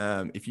audience,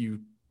 if you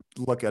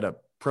look at a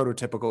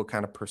prototypical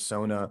kind of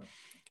persona,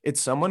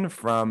 it's someone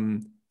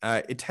from.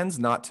 It tends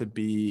not to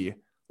be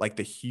like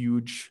the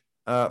huge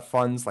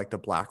funds like the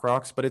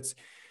Blackrocks, but it's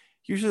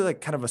usually like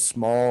kind of a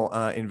small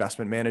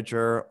investment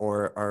manager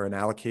or an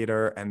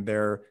allocator, and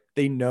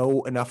they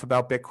know enough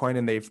about Bitcoin,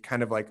 and they've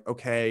kind of like,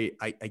 okay,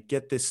 I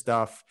get this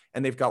stuff,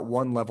 and they've got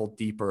one level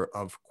deeper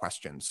of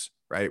questions,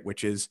 right?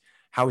 Which is,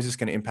 how is this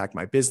going to impact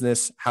my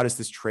business? How does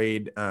this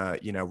trade,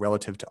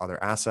 relative to other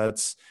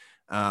assets?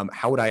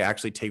 How would I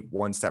actually take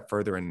one step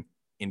further in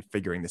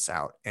figuring this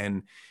out?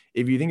 And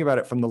if you think about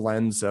it from the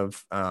lens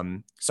of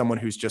someone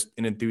who's just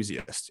an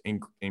enthusiast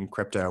in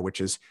crypto,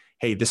 which is,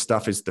 hey, this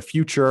stuff is the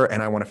future,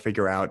 and I want to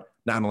figure out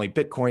not only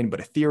Bitcoin,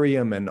 but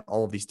Ethereum and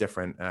all of these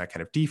different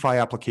kind of DeFi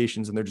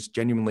applications, and they're just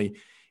genuinely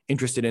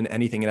interested in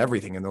anything and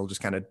everything, and they'll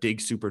just kind of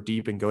dig super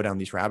deep and go down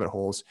these rabbit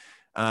holes.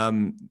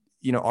 Our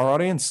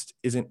audience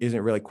isn't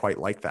really quite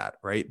like that,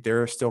 right?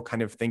 They're still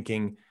kind of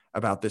thinking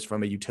about this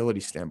from a utility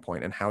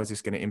standpoint, and how is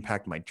this going to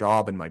impact my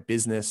job and my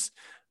business,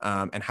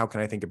 and how can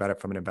I think about it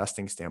from an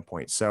investing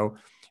standpoint? So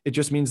it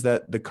just means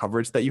that the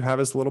coverage that you have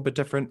is a little bit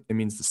different. It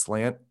means the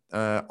slant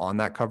on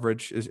that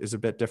coverage is a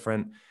bit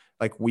different.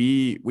 Like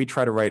we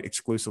try to write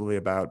exclusively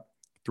about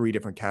 3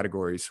 different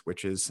categories,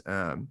 which is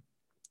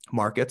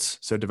markets,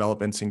 so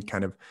developments in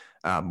kind of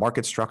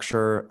market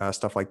structure,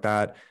 stuff like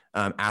that,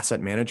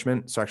 asset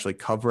management, so actually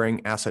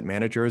covering asset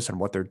managers and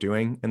what they're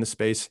doing in the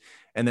space,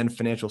 and then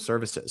financial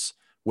services,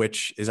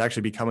 which is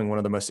actually becoming one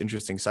of the most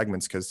interesting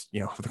segments because,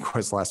 over the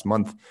course of the last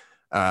month,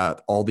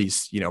 all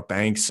these,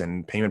 banks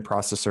and payment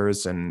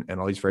processors and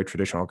all these very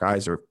traditional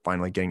guys are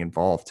finally getting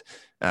involved.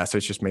 So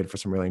it's just made for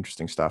some really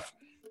interesting stuff.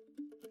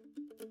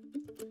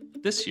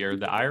 This year,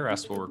 the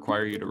IRS will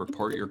require you to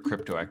report your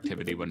crypto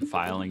activity when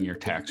filing your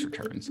tax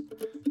returns.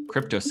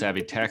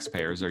 Crypto-savvy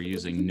taxpayers are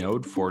using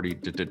Node 40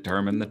 to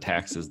determine the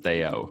taxes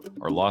they owe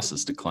or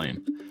losses to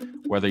claim.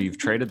 Whether you've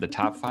traded the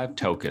top 5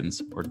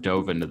 tokens or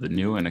dove into the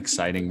new and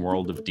exciting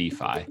world of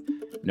DeFi,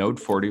 Node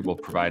 40 will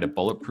provide a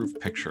bulletproof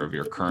picture of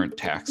your current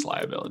tax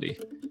liability.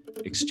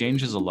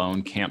 Exchanges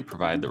alone can't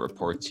provide the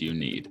reports you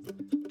need.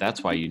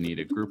 That's why you need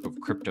a group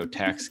of crypto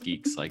tax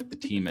geeks like the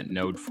team at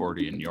Node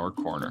 40 in your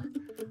corner.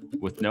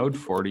 With Node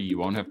 40, you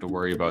won't have to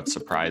worry about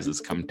surprises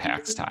come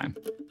tax time.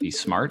 Be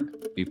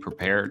smart, be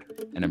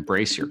prepared, and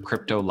embrace your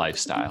crypto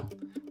lifestyle.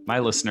 My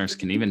listeners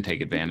can even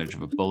take advantage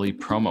of a Bully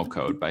promo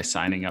code by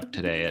signing up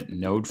today at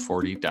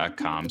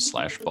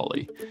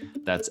node40.com/bully.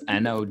 That's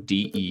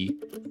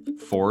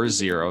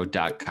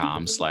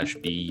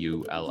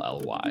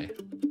NODE40.com/BULLY.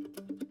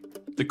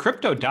 The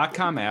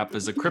Crypto.com app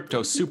is a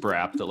crypto super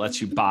app that lets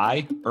you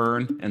buy,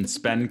 earn, and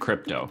spend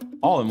crypto,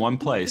 all in one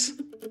place.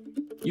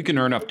 You can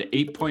earn up to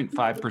 8.5%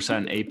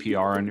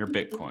 APR on your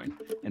Bitcoin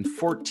and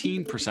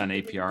 14%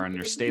 APR on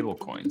your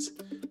stablecoins.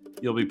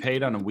 You'll be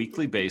paid on a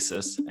weekly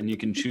basis, and you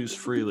can choose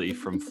freely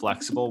from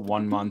flexible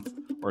 1-month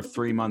or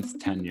 3-month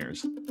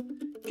tenures.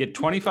 Get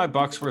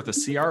 $25 worth of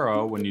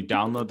CRO when you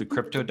download the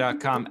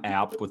Crypto.com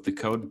app with the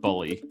code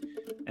BULLY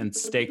and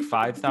stake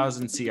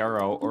 5,000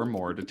 CRO or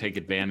more to take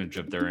advantage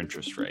of their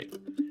interest rate.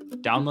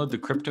 Download the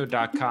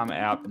Crypto.com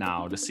app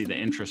now to see the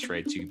interest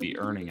rates you could be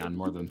earning on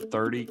more than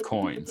 30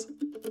 coins.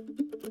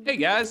 Hey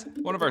guys,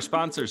 one of our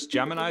sponsors,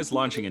 Gemini, is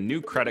launching a new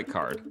credit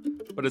card,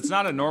 but it's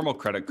not a normal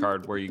credit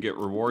card where you get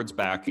rewards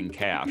back in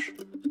cash.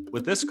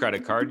 With this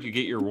credit card, you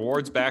get your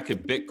rewards back in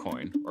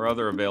Bitcoin or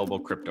other available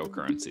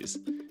cryptocurrencies.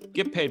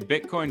 Get paid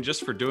Bitcoin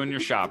just for doing your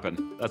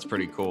shopping. That's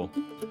pretty cool.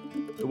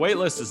 The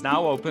waitlist is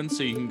now open,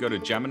 so you can go to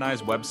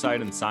Gemini's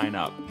website and sign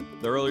up.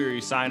 The earlier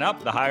you sign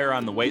up, the higher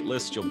on the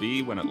waitlist you'll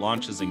be when it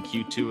launches in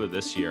Q2 of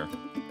this year.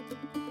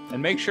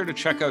 And make sure to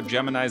check out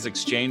Gemini's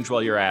exchange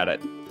while you're at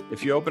it.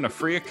 If you open a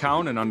free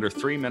account in under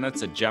 3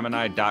 minutes at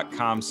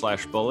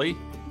gemini.com/bully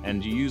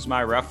and you use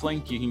my ref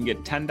link, you can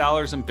get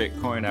 $10 in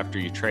Bitcoin after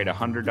you trade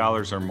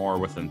 $100 or more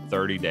within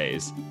 30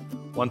 days.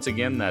 Once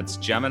again, that's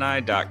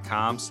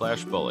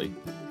gemini.com/bully.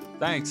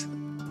 Thanks.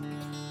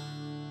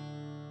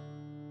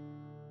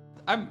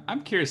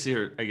 I'm curious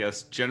here, I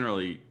guess,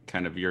 generally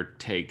kind of your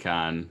take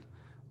on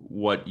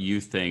what you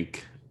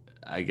think,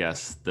 I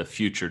guess, the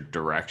future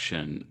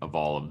direction of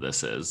all of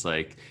this is.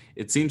 Like,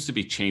 it seems to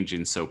be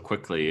changing so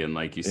quickly. And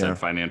like you said,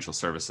 financial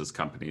services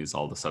companies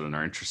all of a sudden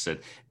are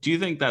interested. Do you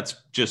think that's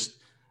just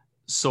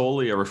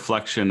solely a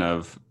reflection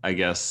of, I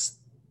guess,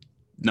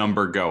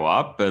 number go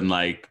up and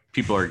like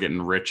people are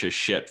getting rich as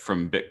shit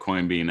from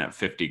Bitcoin being at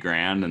 50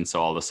 grand. And so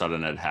all of a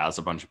sudden it has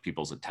a bunch of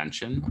people's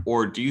attention?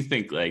 Or do you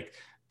think like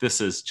this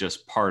is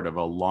just part of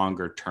a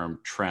longer term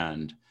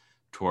trend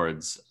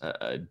towards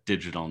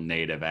digital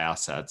native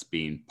assets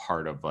being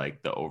part of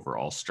like the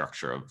overall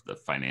structure of the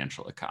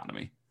financial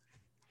economy?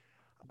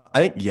 I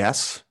think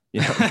yes.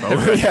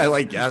 Both.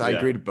 I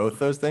agree to both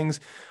those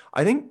things.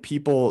 I think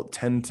people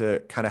tend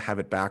to kind of have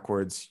it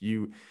backwards.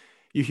 You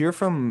hear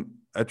from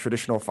a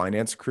traditional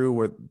finance crew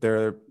where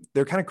their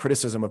kind of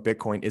criticism of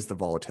Bitcoin is the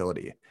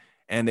volatility.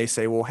 And they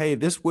say, well, hey,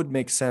 this would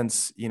make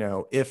sense,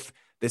 if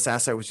this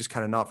asset was just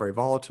kind of not very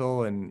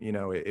volatile and,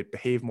 it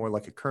behaved more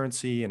like a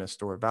currency and a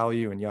store of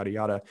value and yada,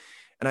 yada.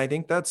 And I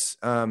think that's,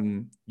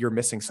 you're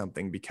missing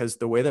something, because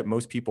the way that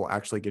most people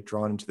actually get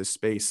drawn into this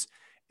space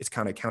is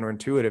kind of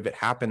counterintuitive. It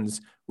happens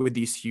with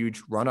these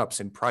huge run-ups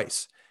in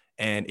price,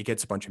 and it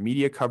gets a bunch of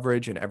media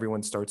coverage and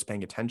everyone starts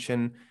paying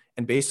attention.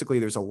 And basically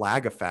there's a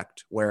lag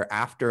effect where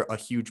after a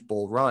huge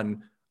bull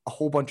run, a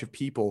whole bunch of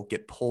people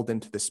get pulled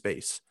into the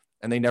space,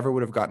 and they never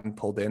would have gotten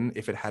pulled in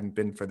if it hadn't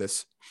been for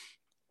this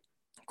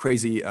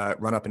crazy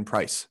run up in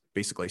price,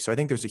 basically. So I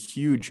think there's a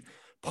huge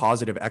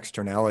positive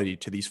externality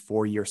to these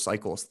 4-year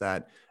cycles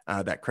that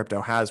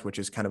crypto has, which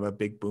is kind of a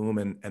big boom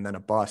and then a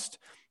bust.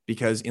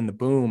 Because in the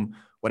boom,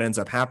 what ends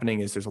up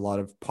happening is there's a lot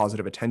of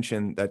positive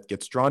attention that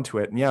gets drawn to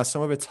it. And yeah,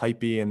 some of it's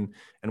hypey and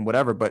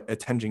whatever, but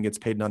attention gets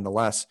paid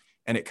nonetheless.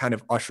 And it kind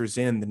of ushers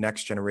in the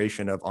next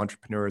generation of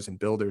entrepreneurs and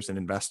builders and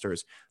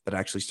investors that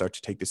actually start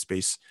to take this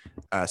space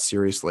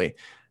seriously.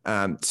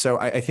 So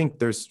I think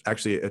there's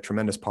actually a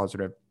tremendous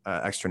positive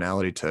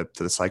externality to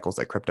the cycles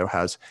that crypto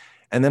has.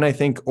 And then I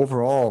think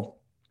overall,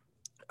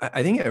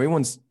 I think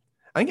everyone's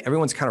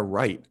kind of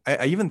right.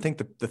 I even think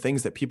the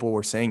things that people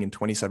were saying in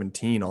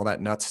 2017, all that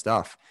nuts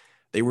stuff,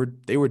 they were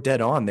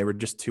dead on. They were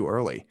just too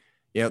early.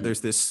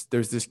 There's this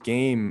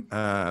game,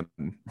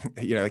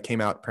 that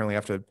came out apparently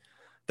after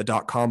the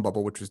 .com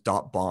bubble, which was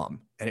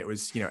 .bomb. And it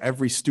was,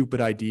 every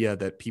stupid idea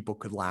that people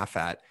could laugh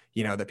at,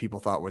 that people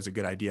thought was a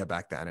good idea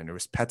back then. And it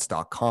was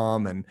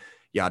pets.com and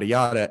yada,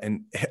 yada.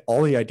 And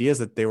all the ideas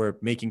that they were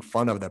making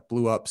fun of that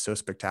blew up so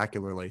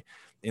spectacularly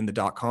in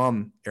the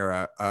 .com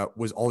era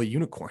was all the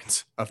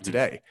unicorns of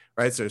today,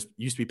 right? So it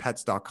used to be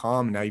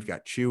pets.com. Now you've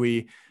got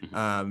Chewy.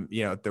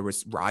 There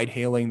was ride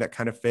hailing that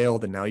kind of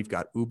failed. And now you've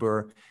got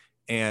Uber.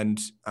 And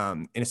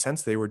in a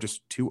sense, they were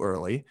just too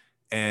early.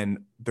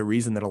 And the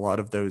reason that a lot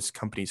of those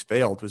companies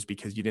failed was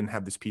because you didn't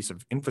have this piece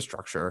of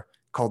infrastructure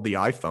called the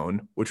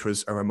iPhone, which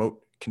was a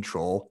remote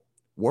control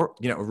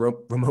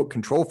remote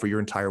control for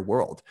your entire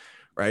world,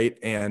 right?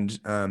 And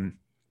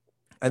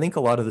I think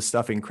a lot of the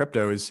stuff in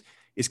crypto is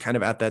kind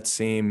of at that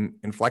same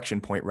inflection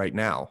point right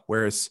now.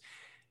 Whereas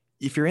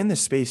if you're in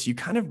this space, you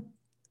kind of,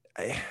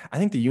 I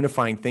think the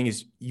unifying thing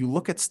is you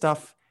look at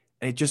stuff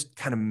and it just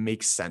kind of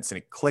makes sense and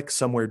it clicks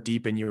somewhere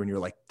deep in you and you're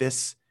like,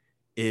 this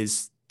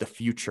is the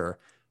future.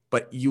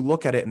 But you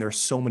look at it and there's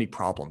so many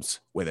problems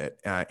with it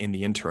in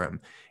the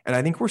interim. And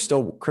I think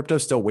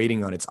crypto's still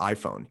waiting on its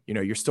iPhone.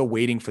 You're still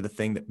waiting for the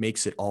thing that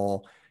makes it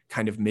all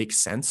kind of make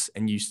sense.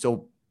 And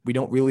we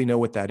don't really know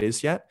what that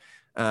is yet.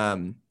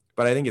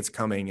 But I think it's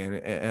coming. And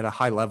at a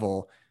high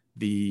level,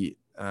 the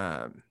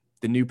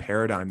new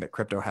paradigm that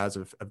crypto has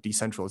of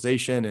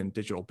decentralization and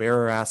digital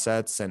bearer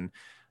assets and,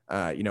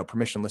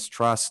 permissionless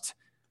trust,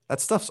 that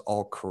stuff's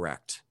all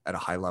correct at a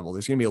high level.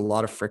 There's going to be a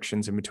lot of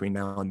frictions in between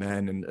now and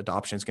then, and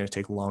adoption is going to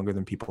take longer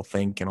than people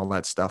think and all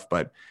that stuff.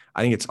 But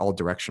I think it's all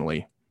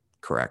directionally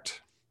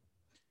correct.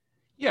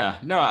 Yeah,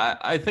 no,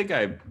 I think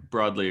I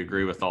broadly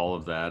agree with all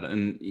of that.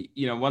 And,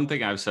 one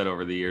thing I've said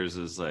over the years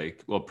is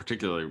like, well,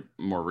 particularly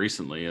more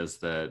recently, is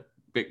that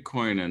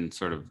Bitcoin and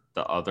sort of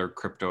the other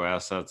crypto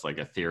assets like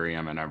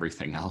Ethereum and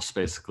everything else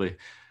basically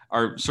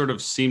are sort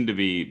of seem to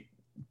be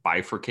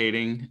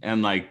bifurcating.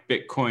 And like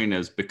Bitcoin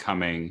is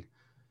becoming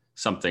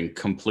something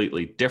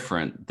completely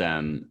different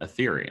than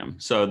Ethereum.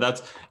 So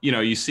that's,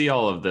 you see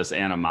all of this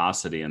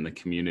animosity in the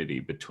community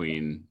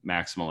between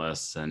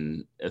maximalists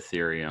and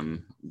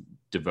Ethereum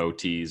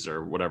devotees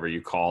or whatever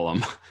you call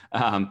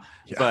them.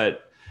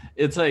 But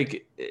it's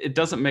like, it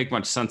doesn't make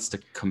much sense to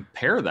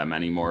compare them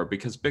anymore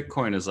because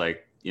Bitcoin is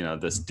like,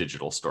 this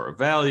digital store of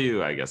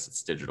value. I guess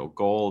it's digital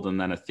gold. And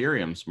then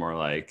Ethereum's more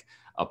like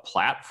a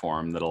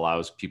platform that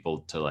allows people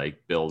to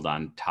like build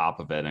on top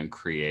of it and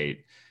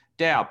create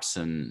dApps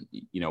and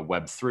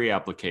Web3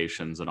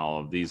 applications and all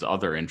of these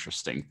other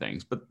interesting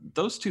things. But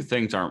those two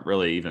things aren't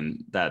really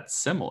even that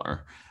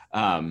similar.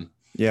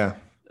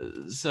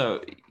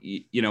 So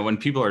when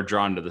people are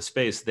drawn to the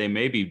space, they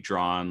may be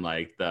drawn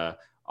like the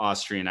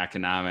Austrian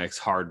economics,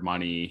 hard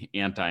money,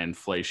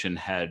 anti-inflation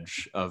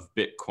hedge of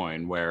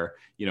Bitcoin, where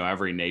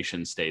every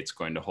nation state's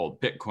going to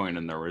hold Bitcoin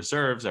in their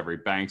reserves, every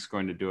bank's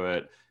going to do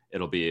it.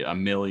 It'll be $1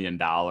 million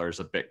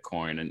of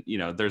Bitcoin.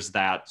 And, there's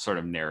that sort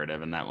of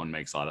narrative, and that one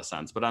makes a lot of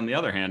sense. But on the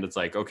other hand, it's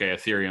like, okay,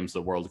 Ethereum's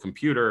the world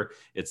computer.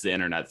 It's the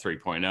internet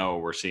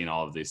 3.0. We're seeing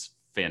all of these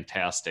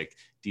fantastic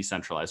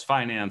decentralized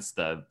finance,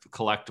 the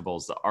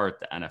collectibles, the art,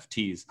 the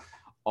NFTs,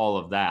 all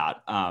of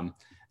that.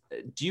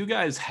 Do you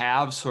guys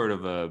have sort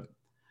of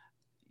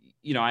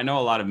I know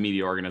a lot of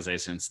media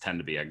organizations tend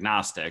to be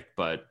agnostic,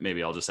 but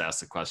maybe I'll just ask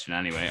the question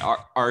anyway.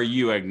 Are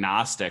you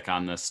agnostic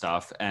on this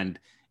stuff? And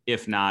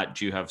if not,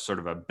 do you have sort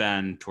of a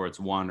bend towards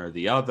one or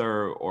the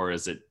other, or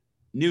is it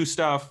new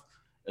stuff,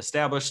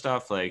 established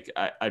stuff? Like,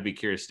 I'd be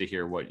curious to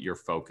hear what your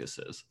focus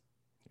is.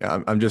 Yeah,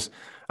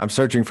 I'm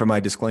searching for my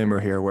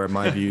disclaimer here where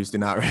my views do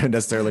not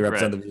necessarily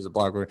represent the views of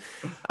Blockworks.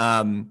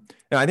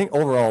 I think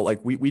overall, like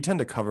we tend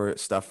to cover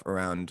stuff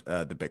around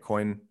the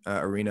Bitcoin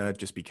arena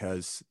just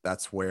because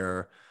that's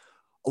where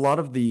a lot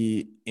of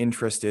the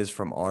interest is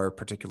from our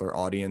particular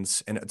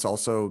audience. And it's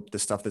also the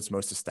stuff that's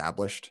most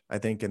established, I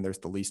think, and there's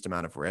the least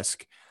amount of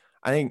risk.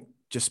 I think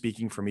just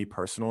speaking for me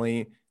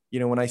personally,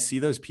 when I see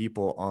those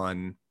people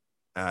on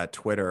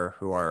Twitter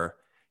who are,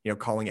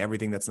 calling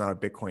everything that's not a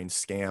Bitcoin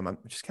scam, I'm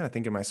just kind of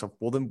thinking to myself,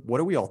 well, then what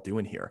are we all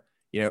doing here?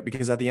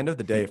 Because at the end of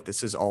the day, if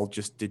this is all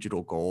just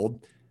digital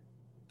gold,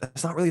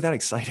 that's not really that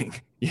exciting.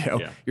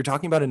 You're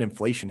talking about an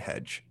inflation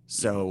hedge.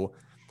 So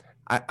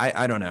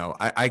I don't know.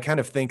 I kind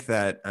of think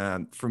that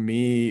for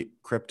me,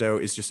 crypto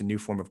is just a new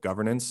form of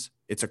governance.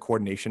 It's a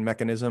coordination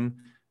mechanism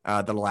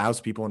that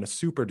allows people in a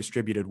super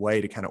distributed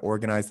way to kind of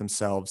organize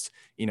themselves,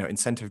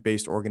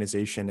 incentive-based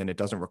organization, and it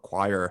doesn't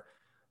require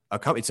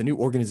it's a new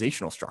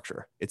organizational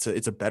structure. It's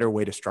a better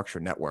way to structure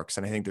networks.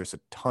 And I think there's a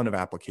ton of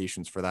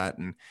applications for that.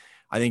 And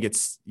I think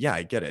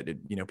I get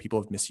it.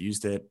 People have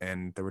misused it,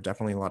 and there were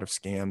definitely a lot of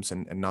scams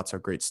and not so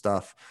great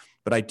stuff.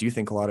 But I do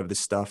think a lot of this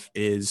stuff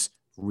is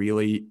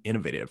really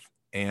innovative.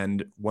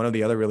 And one of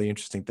the other really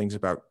interesting things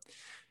about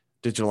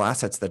digital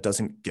assets that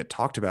doesn't get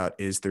talked about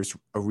is there's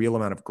a real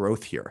amount of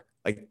growth here.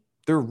 Like,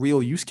 there are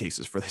real use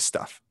cases for this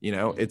stuff.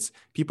 It's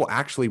people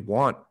actually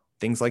want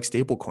things like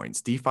stable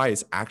coins. DeFi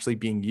is actually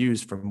being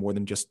used for more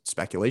than just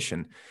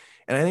speculation.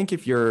 And I think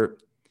if you're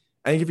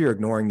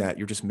ignoring that,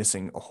 you're just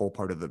missing a whole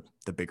part of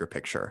the bigger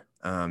picture.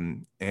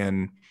 And I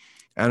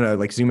don't know,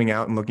 like zooming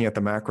out and looking at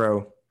the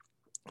macro,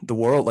 the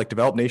world, like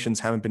developed nations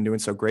haven't been doing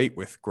so great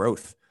with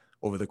growth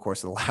over the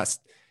course of the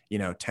last,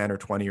 10 or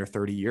 20 or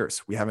 30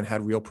 years. We haven't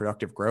had real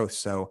productive growth.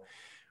 So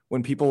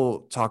when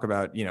people talk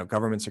about,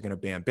 governments are going to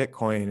ban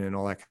Bitcoin and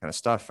all that kind of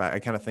stuff, I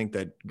kind of think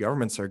that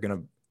governments are going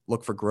to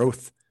look for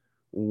growth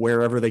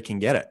wherever they can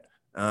get it.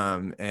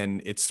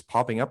 And it's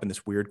popping up in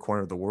this weird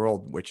corner of the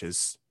world, which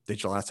is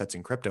digital assets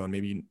and crypto. And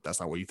maybe that's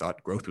not what you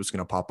thought growth was going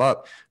to pop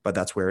up, but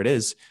that's where it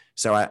is.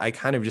 So I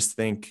kind of just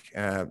think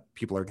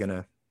people are going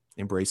to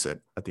embrace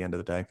it at the end of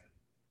the day.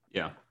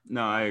 Yeah,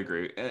 no, I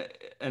agree.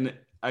 And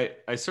I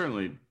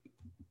certainly,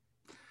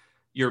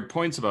 your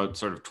points about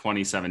sort of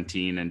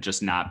 2017 and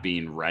just not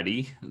being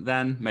ready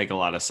then make a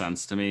lot of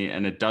sense to me.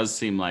 And it does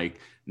seem like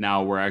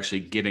now we're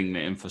actually getting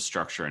the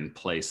infrastructure in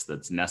place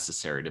that's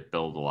necessary to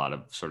build a lot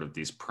of sort of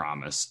these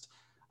promised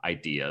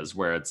ideas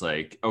where it's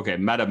like, okay,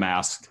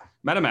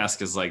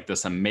 MetaMask is like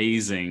this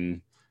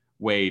amazing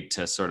way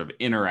to sort of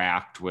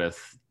interact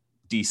with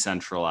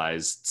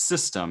decentralized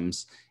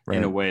systems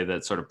in a way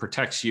that sort of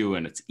protects you,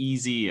 and it's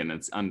easy and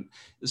it's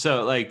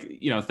so like,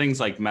 things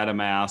like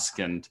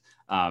MetaMask and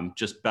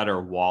just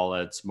better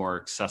wallets, more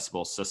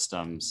accessible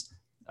systems,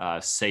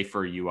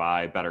 safer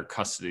UI, better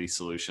custody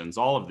solutions,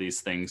 all of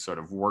these things sort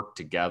of work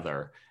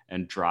together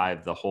and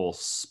drive the whole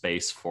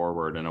space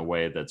forward in a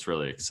way that's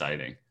really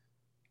exciting.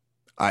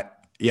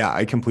 Yeah,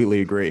 I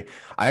completely agree.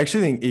 I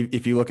actually think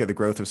if you look at the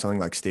growth of something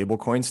like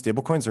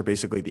stablecoins are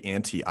basically the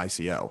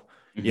anti-ICO.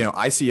 You know,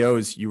 Mhm.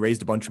 ICOs, you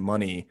raised a bunch of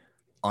money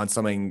on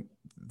something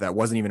that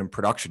wasn't even in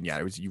production yet.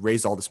 It was you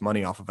raised all this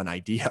money off of an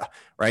idea,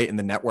 right? And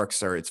the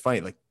networks are, it's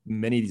funny, like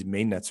many of these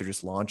main nets are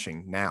just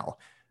launching now,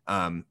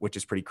 which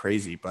is pretty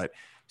crazy. But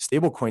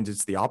stablecoins,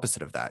 it's the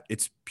opposite of that.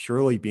 It's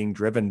purely being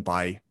driven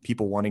by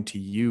people wanting to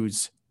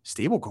use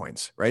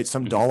stablecoins, right?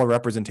 Some Mhm. dollar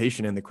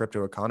representation in the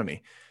crypto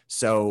economy.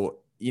 So,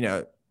 you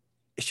know,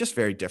 it's just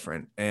very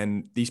different.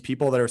 And these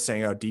people that are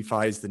saying, oh,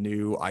 DeFi is the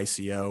new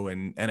ICO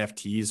and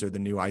NFTs are the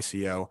new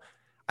ICO,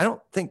 I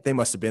don't think they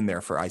must have been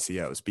there for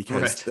ICOs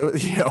because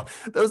Right.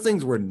 those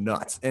things were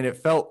nuts and it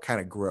felt kind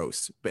of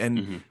gross. And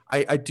Mhm.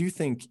 I do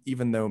think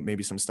even though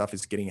maybe some stuff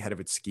is getting ahead of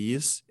its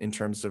skis in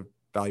terms of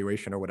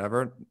valuation or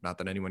whatever, not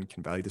that anyone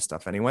can value this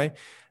stuff anyway,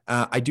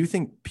 I do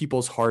think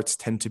people's hearts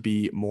tend to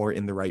be more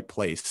in the right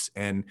place.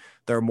 And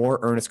there are more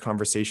earnest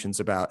conversations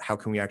about how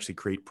can we actually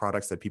create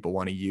products that people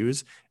want to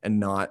use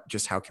and not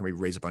just how can we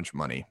raise a bunch of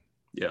money.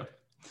 Yeah.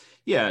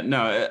 Yeah,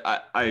 no,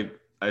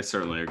 I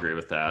certainly agree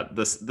with that.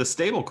 The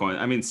stable coin,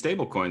 I mean,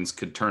 stable coins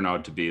could turn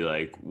out to be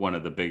like one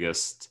of the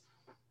biggest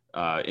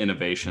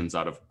innovations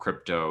out of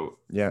crypto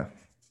Yeah.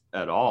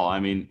 at all. I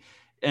mean,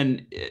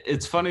 and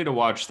it's funny to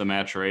watch the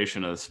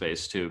maturation of the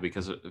space too,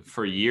 because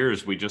for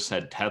years we just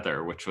had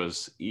Tether, which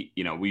was,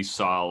 we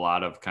saw a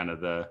lot of kind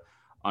of the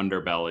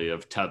underbelly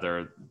of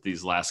Tether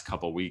these last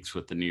couple weeks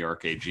with the New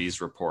York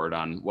AG's report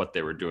on what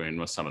they were doing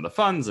with some of the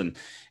funds. And,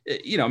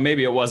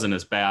 maybe it wasn't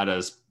as bad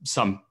as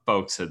some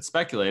folks had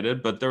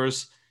speculated, but there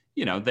was,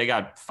 they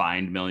got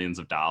fined millions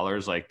of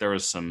dollars. Like there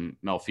was some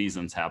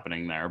malfeasance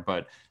happening there.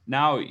 But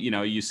now,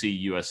 you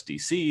see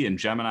USDC and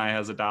Gemini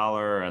has a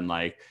dollar and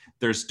like,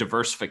 there's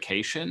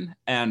diversification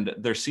and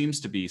there seems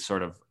to be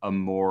sort of a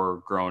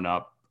more grown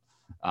up,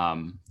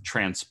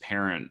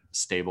 transparent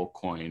stable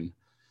coin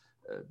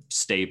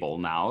stable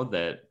now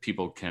that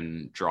people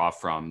can draw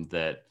from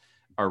that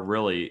are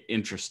really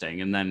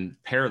interesting. And then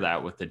pair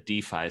that with the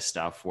DeFi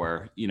stuff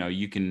where,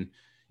 you can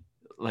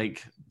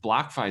like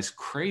BlockFi is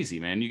crazy,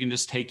 man. You can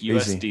just take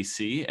Crazy.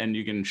 USDC and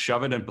you can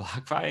shove it in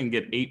BlockFi and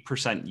get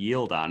 8%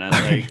 yield on it.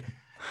 Like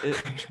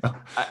it,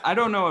 I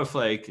don't know if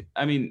like,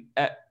 I mean,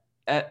 at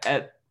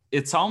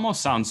it's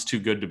almost sounds too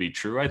good to be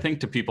true. I think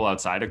to people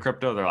outside of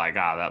crypto, they're like,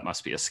 that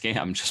must be a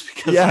scam just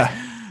because like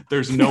Yeah.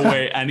 there's no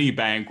way any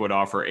bank would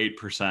offer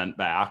 8%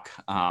 back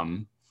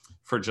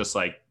for just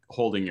like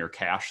holding your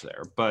cash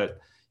there. But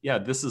yeah,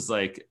 this is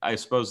like, I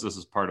suppose this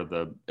is part of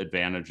the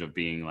advantage of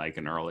being like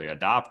an early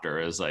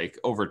adopter is like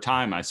over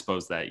time, I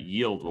suppose that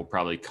yield will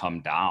probably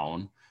come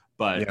down,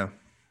 but Yeah.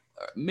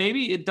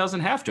 maybe it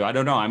doesn't have to. I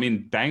don't know. I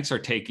mean, banks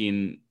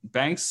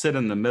sit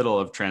in the middle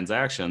of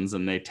transactions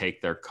and they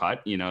take their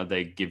cut.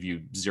 They give you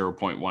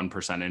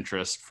 0.1%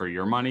 interest for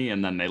your money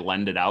and then they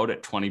lend it out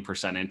at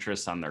 20%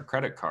 interest on their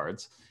credit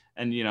cards.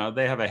 And,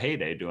 they have a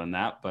heyday doing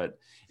that. But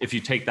if you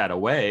take that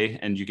away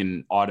and you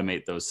can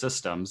automate those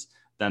systems,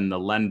 then the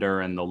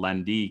lender and the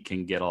lendee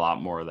can get a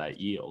lot more of that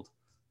yield.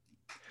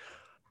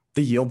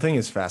 The yield thing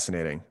is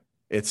fascinating.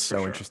 It's For so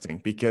sure. interesting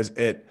because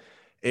it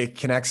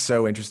connects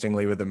so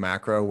interestingly with the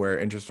macro where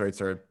interest rates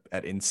are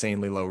at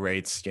insanely low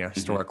rates, Mm-hmm.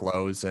 historic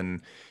lows,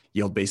 and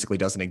yield basically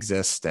doesn't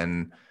exist.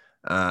 And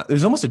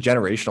there's almost a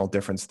generational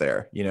difference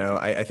there.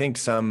 I think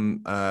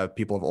some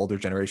people of older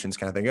generations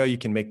kind of think, oh, you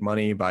can make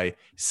money by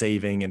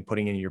saving and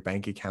putting it in your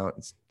bank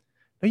account.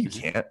 No, you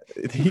Mm-hmm. can't.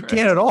 You can't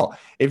Right. at all.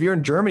 If you're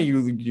in Germany,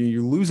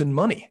 you're losing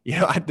money.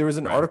 There was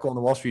an Right. article in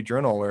the Wall Street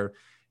Journal where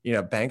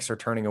banks are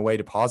turning away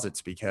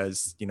deposits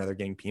because they're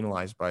getting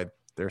penalized by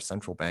their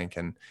central bank.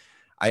 And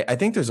I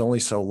think there's only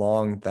so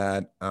long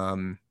that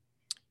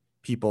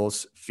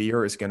people's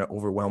fear is going to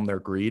overwhelm their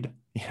greed.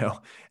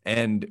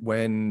 And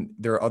when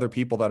there are other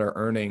people that are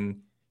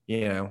earning,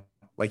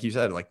 like you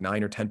said, like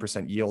 9 or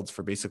 10% yields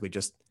for basically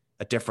just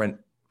a different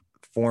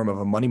form of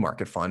a money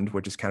market fund,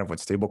 which is kind of what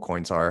stable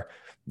coins are,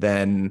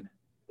 then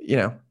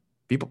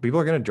people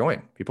are going to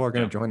join. People are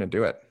going Yeah. to join and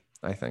do it,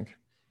 I think.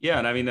 Yeah,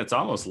 and I mean it's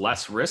almost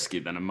less risky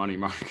than a money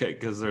market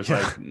because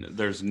Yeah.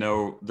 there's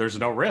no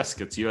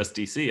risk. It's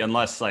USDC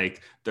unless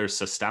like there's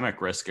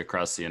systemic risk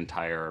across the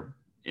entire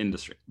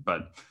industry.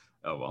 But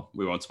oh well,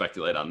 we won't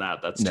speculate on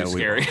that. That's too No, we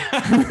scary.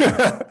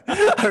 won't.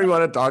 I don't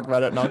want to talk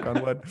about it. Knock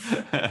on wood.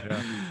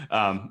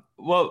 Yeah.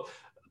 Well,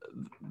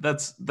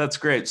 that's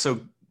great. So,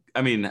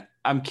 I mean,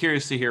 I'm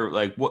curious to hear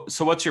like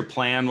what's your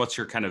plan? What's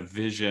your kind of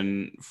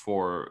vision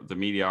for the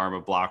media arm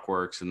of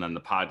Blockworks and then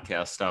the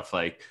podcast stuff?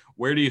 Like,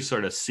 where do you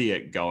sort of see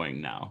it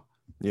going now?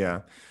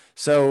 Yeah.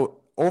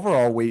 So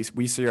overall, we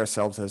see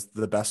ourselves as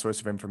the best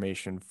source of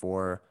information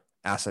for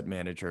asset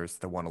managers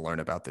that want to learn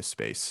about this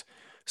space.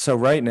 So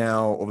right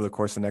now, over the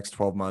course of the next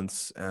 12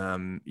 months,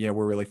 we're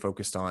really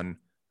focused on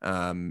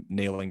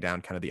nailing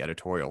down kind of the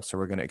editorial. So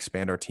we're going to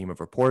expand our team of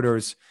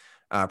reporters,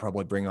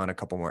 probably bring on a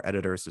couple more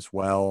editors as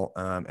well,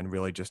 and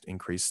really just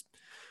increase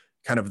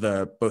kind of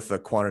both the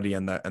quantity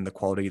and the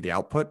quality of the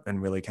output,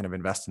 and really kind of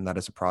invest in that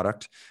as a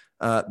product.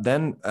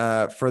 Then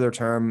further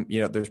term,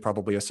 there's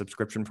probably a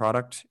subscription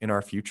product in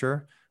our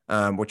future.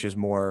 which is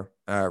more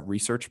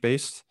research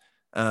based.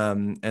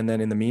 And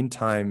then in the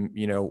meantime,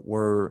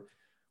 we're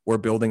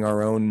building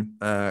our own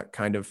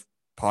kind of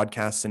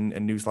podcasts and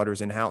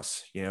newsletters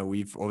in-house.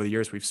 We've over the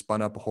years, we've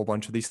spun up a whole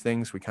bunch of these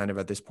things. We kind of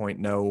at this point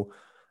know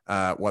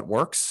what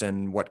works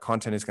and what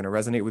content is going to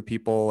resonate with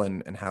people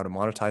and how to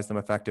monetize them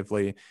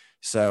effectively.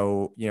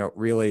 So,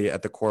 really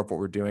at the core of what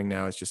we're doing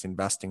now is just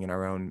investing in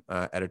our own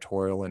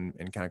editorial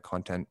and kind of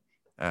content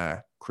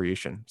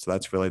creation. So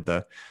that's really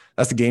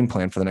that's the game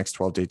plan for the next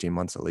 12 to 18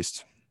 months, at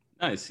least.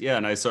 Nice. Yeah.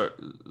 And I sort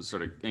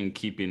of in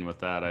keeping with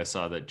that, I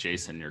saw that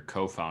Jason, your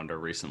co-founder,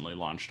 recently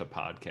launched a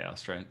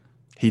podcast, right?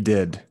 He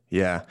did.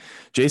 Yeah.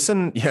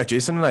 Jason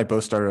and I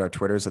both started our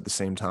Twitters at the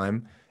same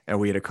time, and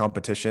we had a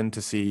competition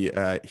to see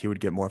he would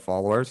get more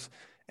followers.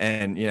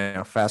 And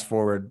fast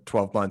forward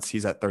 12 months,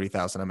 he's at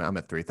 30,000. I'm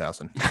at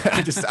 3,000.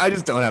 I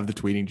just don't have the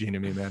tweeting gene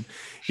in me, man.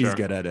 He's Sure.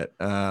 good at it.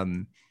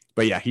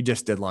 But yeah, he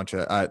just did launch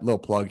a little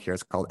plug here.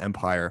 It's called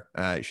Empire.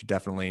 You should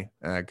definitely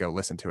go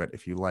listen to it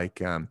if you like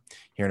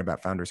hearing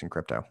about founders in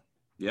crypto.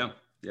 Yeah,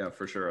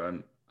 for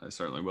sure. I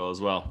certainly will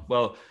as well.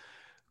 Well,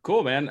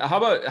 cool, man. How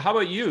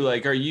about you?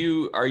 Like, are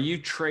you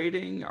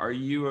trading? Are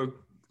you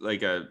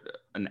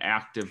an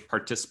active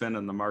participant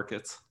in the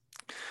markets?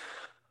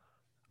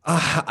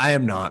 I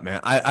am not, man.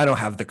 I don't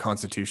have the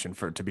constitution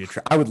for it to be a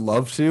trader. I would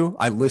love to.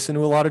 I listen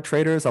to a lot of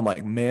traders. I'm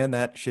like, man,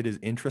 that shit is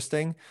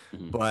interesting.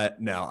 Mm-hmm. But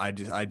no, I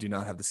do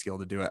not have the skill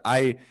to do it.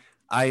 I'm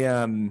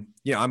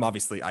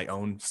obviously, I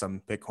own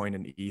some Bitcoin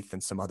and ETH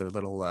and some other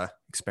little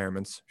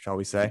experiments, shall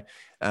we say.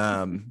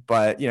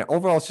 But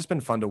overall, it's just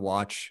been fun to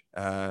watch.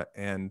 I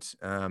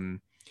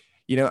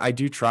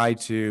do try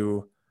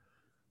to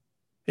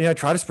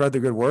spread the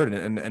good word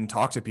and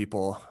talk to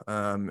people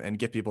and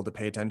get people to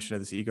pay attention to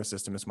this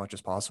ecosystem as much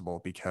as possible,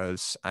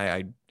 because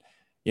I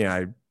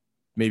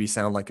maybe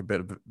sound like a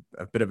bit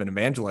of an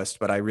evangelist,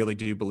 but I really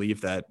do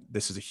believe that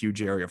this is a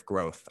huge area of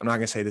growth. I'm not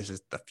going to say this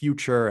is the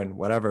future and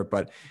whatever,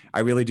 but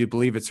I really do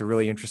believe it's a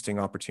really interesting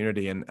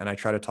opportunity. And I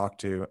try to talk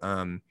to,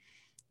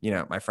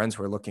 my friends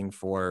who are looking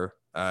for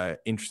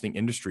interesting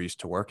industries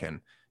to work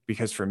in,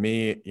 because for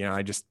me,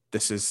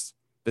 this is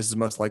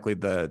most likely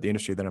the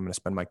industry that I'm going to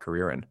spend my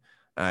career in.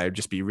 It'd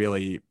just be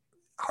really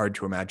hard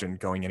to imagine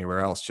going anywhere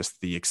else. Just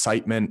the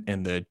excitement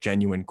and the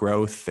genuine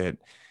growth that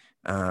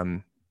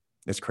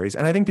is crazy.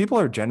 And I think people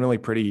are generally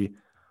pretty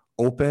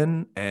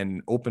open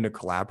to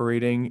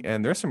collaborating.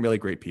 And there's some really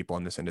great people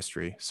in this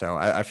industry. So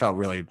I felt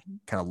really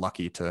kind of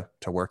lucky to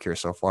work here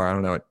so far. I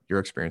don't know what your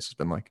experience has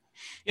been like.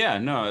 Yeah,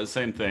 no,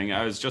 same thing.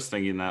 I was just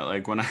thinking that,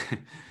 like, when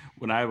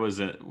I was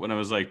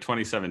like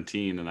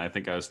 2017, and I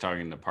think I was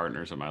talking to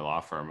partners at my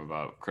law firm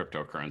about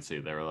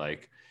cryptocurrency, they were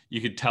like, you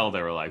could tell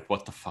they were like,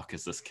 what the fuck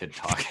is this kid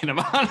talking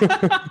about?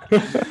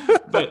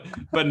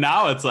 but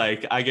now it's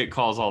like, I get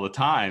calls all the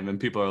time and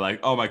people are like,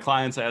 oh, my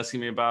client's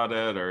asking me about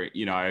it. Or,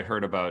 I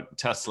heard about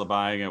Tesla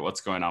buying it.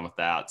 What's going on with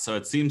that? So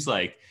it seems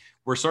like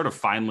we're sort of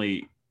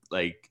finally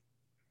like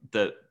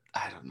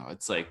I don't know,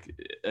 it's like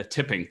a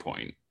tipping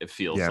point, it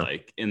feels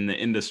like, in the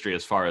industry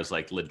as far as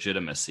like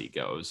legitimacy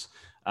goes,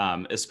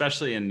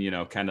 especially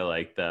in, kind of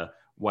like the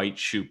white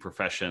shoe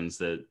professions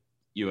that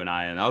you and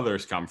I and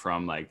others come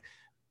from, like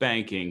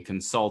banking,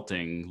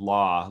 consulting,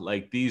 law.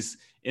 Like, these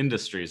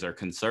industries are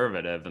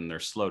conservative and they're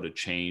slow to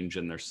change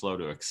and they're slow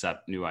to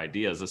accept new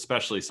ideas,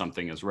 especially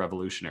something as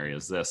revolutionary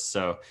as this.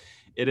 So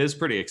it is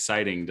pretty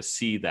exciting to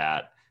see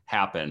that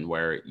happen,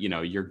 where,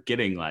 you're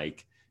getting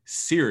like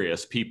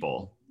serious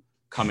people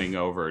coming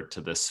over to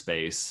this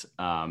space.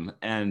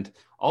 And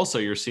also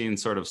you're seeing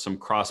sort of some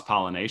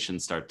cross-pollination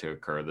start to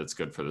occur that's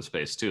good for the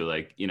space too.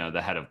 Like,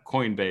 the head of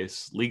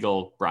Coinbase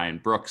Legal, Brian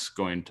Brooks,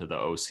 going to the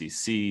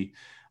OCC.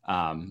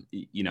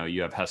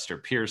 You have Hester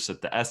Pierce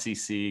at the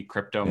SEC,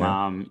 Crypto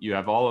Mom. You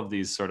have all of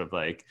these sort of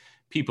like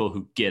people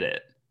who get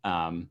it.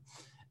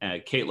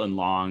 Caitlin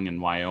Long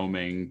in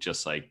Wyoming,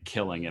 just like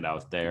killing it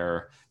out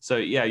there. So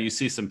yeah, you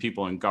see some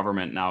people in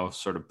government now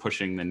sort of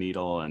pushing the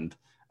needle, and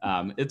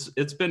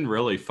it's been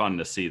really fun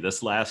to see.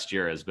 This last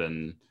year has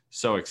been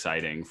so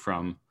exciting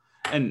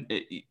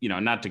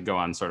not to go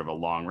on sort of a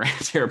long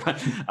rant here,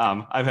 but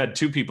I've had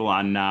two people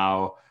on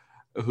now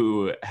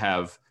who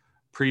have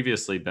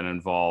previously been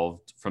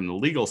involved from the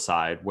legal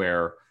side,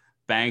 where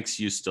banks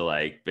used to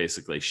like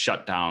basically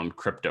shut down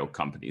crypto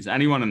companies.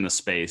 Anyone in the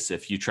space,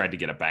 if you tried to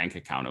get a bank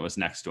account, it was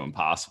next to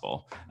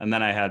impossible. And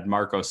then I had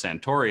Marco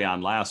Santori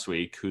on last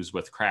week, who's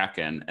with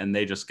Kraken, and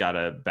they just got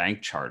a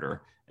bank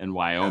charter in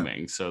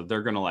Wyoming. So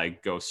they're going to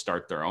like go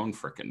start their own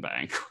freaking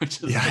bank,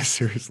 which is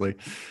seriously.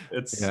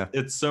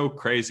 It's so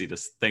crazy to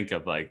think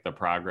of like the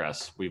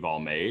progress we've all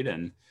made.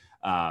 And,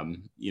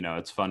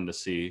 it's fun to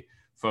see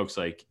folks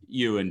like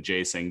you and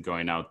Jason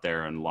going out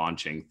there and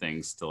launching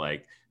things to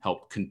like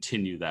help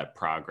continue that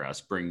progress,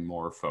 bring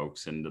more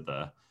folks into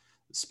the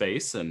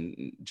space,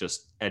 and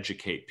just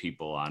educate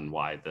people on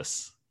why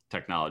this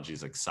technology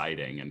is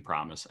exciting and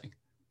promising.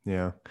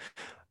 Yeah.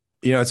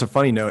 It's a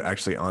funny note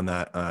actually on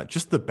that,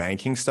 just the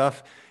banking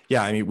stuff.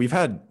 Yeah. I mean, we've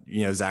had,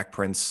 Zach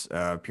Prince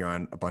appear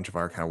on a bunch of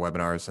our kind of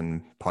webinars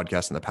and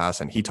podcasts in the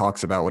past, and he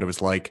talks about what it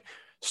was like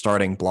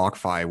starting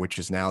BlockFi, which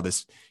is now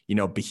this,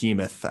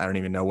 behemoth. I don't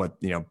even know what,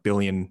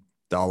 billion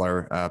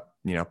dollar,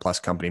 plus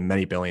company,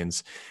 many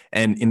billions.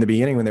 And in the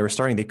beginning, when they were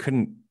starting, they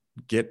couldn't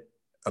get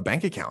a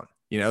bank account.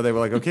 They were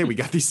like, okay, we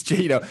got these,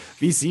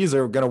 VCs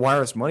are going to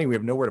wire us money. We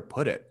have nowhere to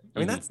put it. I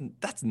mean,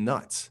 that's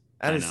nuts.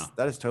 That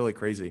is totally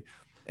crazy.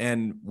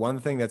 And one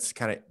thing that's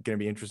kind of going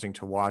to be interesting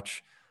to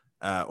watch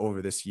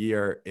over this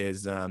year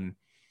is the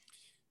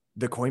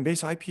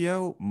Coinbase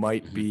IPO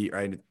might be,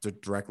 right, the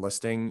direct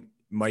listing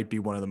might be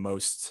one of the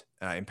most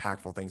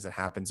impactful things that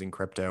happens in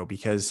crypto,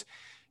 because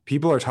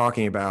people are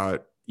talking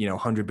about,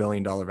 $100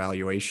 billion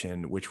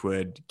valuation, which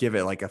would give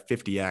it like a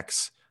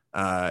 50x,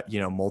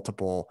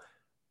 multiple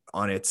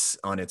on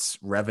its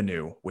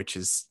revenue, which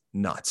is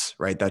nuts,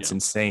 right? That's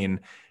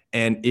insane.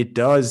 And it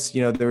does,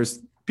 there's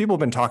people have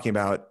been talking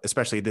about,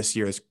 especially this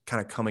year, is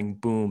kind of coming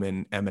boom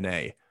in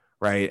M&A,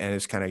 right? And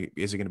it's kind of,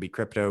 is it going to be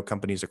crypto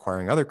companies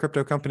acquiring other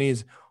crypto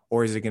companies,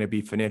 or is it going to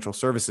be financial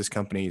services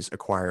companies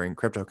acquiring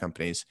crypto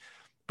companies?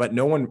 But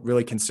no one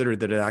really considered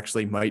that it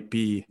actually might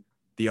be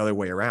the other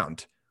way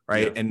around,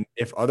 right? Yeah. And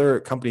if other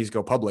companies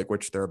go public,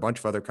 which there are a bunch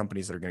of other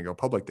companies that are going to go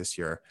public this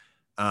year,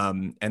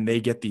 and they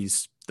get the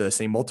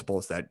same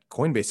multiples that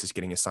Coinbase is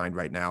getting assigned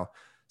right now,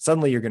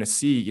 suddenly you're going to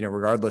see,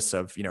 regardless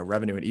of,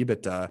 revenue and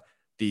EBITDA,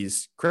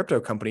 these crypto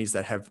companies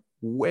that have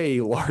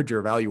way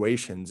larger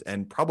valuations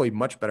and probably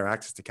much better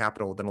access to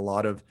capital than a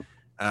lot of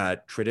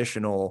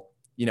traditional,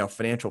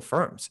 financial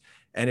firms.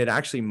 And it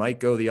actually might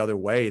go the other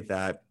way,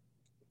 that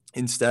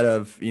instead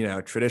of,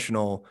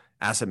 traditional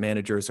asset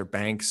managers or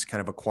banks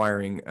kind of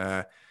acquiring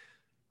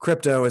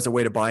crypto as a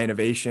way to buy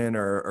innovation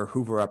or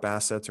hoover up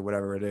assets or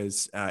whatever it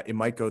is, it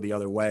might go the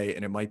other way.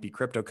 And it might be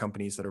crypto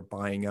companies that are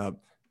buying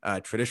up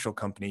traditional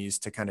companies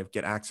to kind of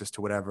get access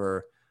to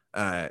whatever,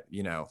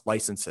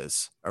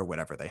 licenses or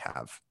whatever they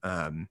have,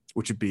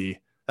 which that'd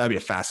be a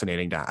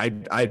fascinating.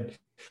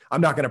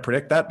 I'm not going to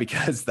predict that,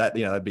 because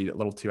that'd be a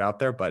little too out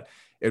there, but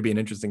it would be an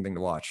interesting thing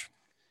to watch.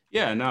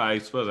 Yeah, no, I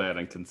suppose I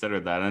hadn't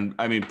considered that. And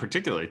I mean,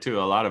 particularly too,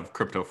 a lot of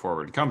crypto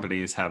forward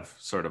companies have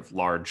sort of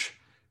large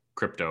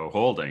crypto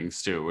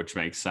holdings too, which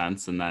makes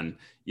sense. And then,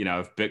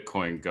 if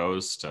Bitcoin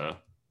goes to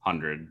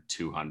 100,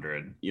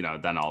 200,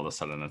 then all of a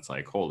sudden it's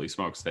like, holy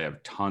smokes, they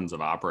have tons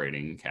of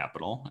operating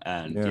capital.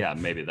 And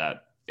maybe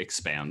that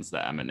expands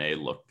the M&A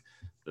look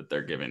that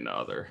they're giving to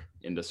other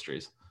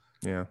industries.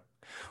 Yeah.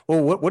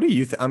 Well, what do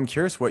you I'm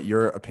curious what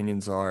your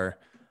opinions are.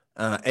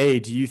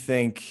 Do you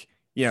think,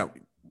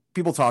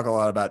 people talk a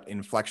lot about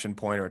inflection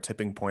point or a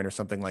tipping point or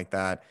something like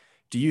that.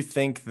 Do you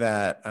think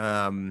that,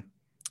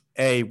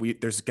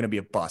 there's going to be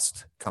a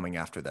bust coming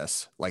after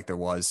this, like there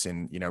was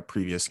in,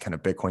 previous kind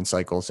of Bitcoin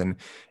cycles,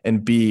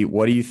 and B,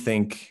 what do you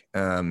think,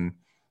 kind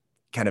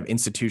of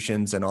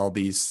institutions and all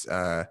these,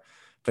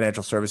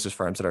 financial services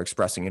firms that are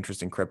expressing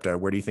interest in crypto,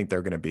 where do you think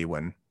they're going to be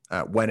when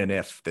and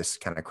if this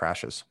kind of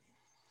crashes?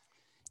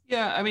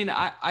 Yeah, I mean,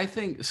 I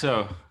think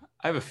so.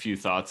 I have a few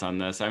thoughts on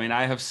this. I mean,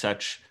 I have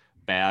such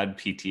bad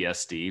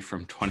PTSD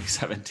from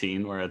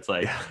 2017, where it's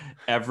like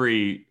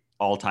every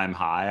all-time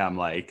high, I'm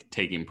like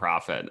taking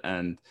profit.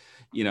 And,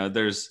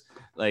 there's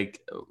like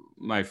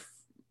my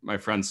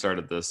friend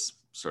started this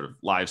sort of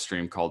live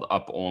stream called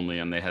Up Only,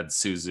 and they had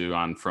Suzu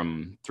on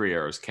from 3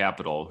 Arrows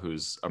Capital,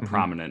 who's a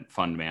prominent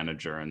fund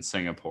manager in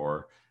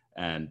Singapore.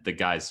 And the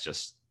guy's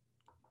just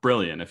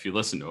brilliant if you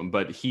listen to him,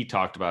 but he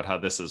talked about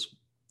how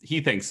he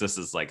thinks this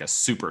is like a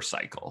super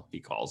cycle, he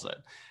calls it.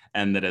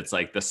 And that it's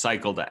like the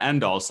cycle to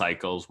end all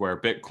cycles, where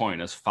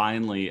Bitcoin is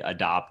finally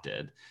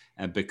adopted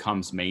and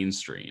becomes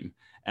mainstream.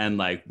 And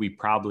like, we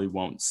probably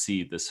won't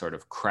see this sort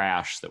of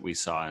crash that we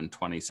saw in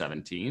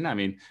 2017. I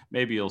mean,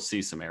 maybe you'll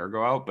see some air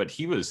go out, but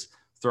he was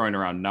throwing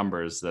around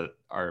numbers that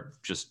are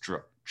just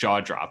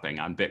jaw dropping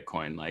on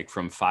Bitcoin, like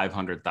from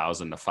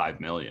 500,000 to 5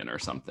 million or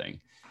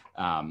something.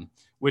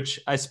 Which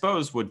I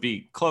suppose would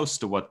be close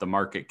to what the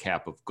market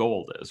cap of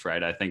gold is,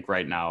 right? I think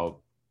right now,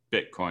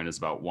 Bitcoin is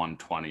about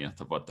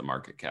 1/20th of what the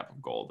market cap of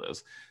gold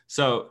is.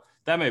 So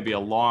that may be a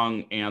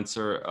long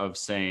answer of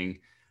saying,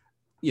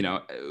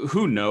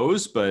 who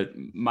knows? But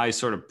my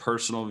sort of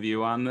personal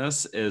view on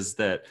this is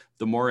that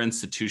the more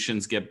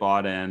institutions get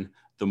bought in,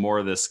 the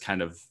more this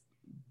kind of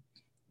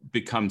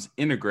becomes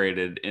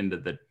integrated into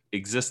the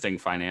existing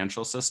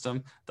financial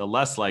system, the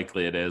less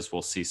likely it is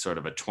we'll see sort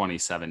of a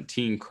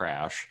 2017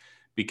 crash,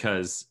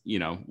 because,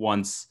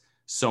 once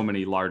so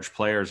many large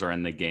players are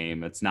in the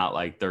game, it's not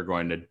like they're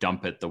going to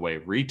dump it the way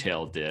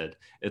retail did.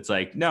 It's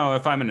like, no,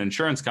 if I'm an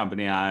insurance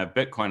company, I have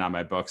Bitcoin on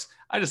my books,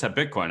 I just have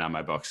Bitcoin on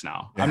my books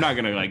now. Yeah. I'm not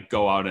going to like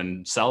go out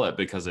and sell it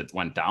because it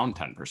went down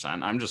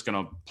 10%. I'm just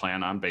going to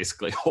plan on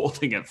basically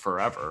holding it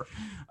forever.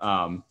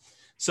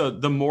 So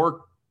the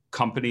more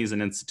companies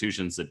and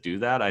institutions that do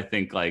that, I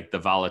think like the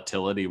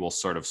volatility will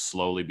sort of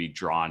slowly be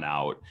drawn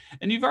out.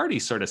 And you've already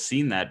sort of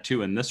seen that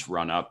too in this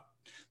run up.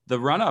 The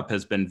run up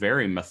has been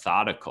very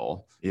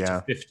methodical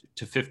to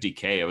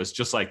 50K. It was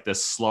just like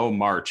this slow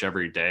march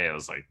every day. It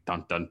was like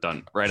dun, dun,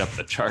 dun, right up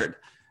the chart.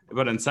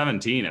 But in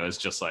 17, it was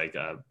just like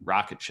a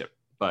rocket ship.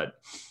 But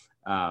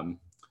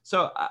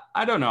so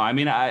I don't know. I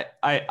mean,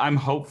 I'm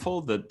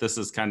hopeful that this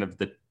is kind of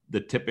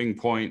the tipping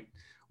point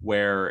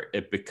where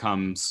it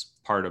becomes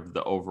part of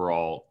the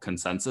overall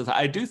consensus.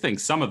 I do think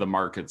some of the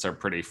markets are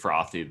pretty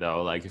frothy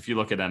though. Like if you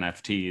look at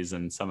NFTs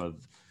and some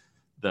of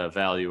the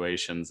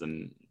valuations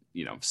and,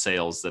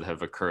 sales that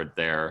have occurred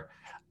there,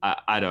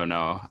 I don't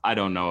know. I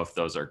don't know if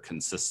those are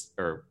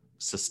or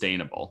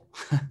sustainable.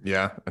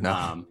 Yeah,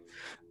 no.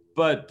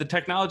 But the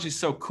technology is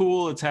so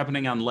cool. It's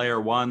happening on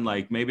layer one.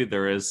 Like maybe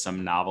there is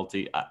some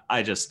novelty.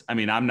 I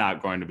mean, I'm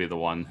not going to be the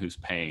one who's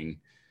paying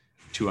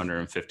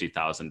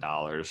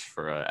 $250,000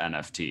 for an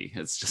NFT.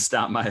 It's just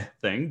not my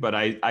thing, but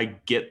I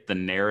get the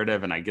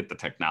narrative and I get the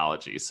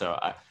technology. So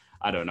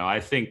I don't know.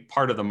 I think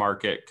part of the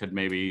market could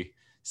maybe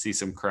see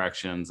some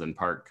corrections and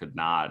part could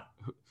not.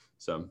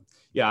 So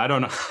yeah, I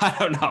don't know. I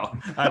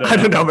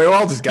don't know. Maybe we're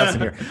all just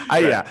guessing here.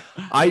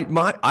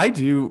 I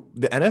do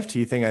the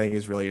NFT thing. I think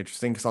is really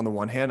interesting because on the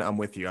one hand, I'm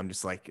with you. I'm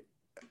just like,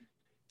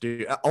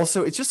 dude.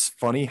 Also, it's just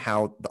funny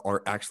how the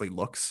art actually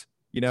looks.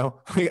 I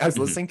was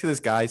listening to this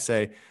guy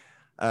say,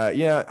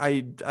 "Yeah,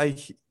 I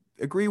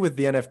agree with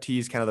the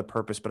NFTs, kind of the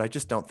purpose, but I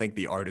just don't think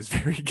the art is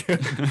very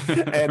good."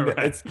 And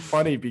right. It's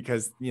funny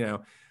because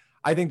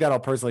I think that'll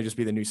personally just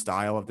be the new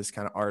style of this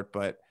kind of art,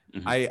 but.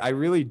 I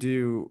really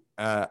do.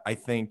 I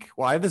think,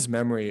 I have this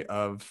memory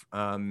of,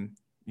 I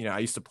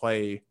used to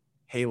play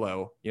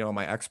Halo, on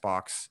my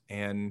Xbox,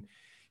 and,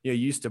 you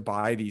used to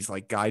buy these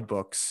like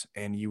guidebooks,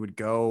 and you would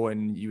go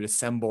and you would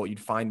assemble,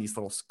 you'd find these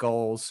little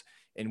skulls.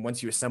 And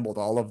once you assembled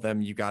all of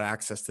them, you got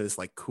access to this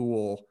like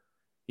cool,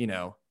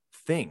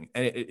 thing.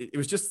 And it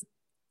was just,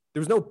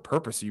 there was no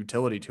purpose or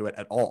utility to it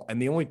at all.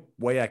 And the only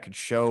way I could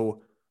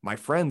show my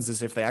friends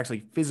is if they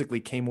actually physically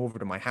came over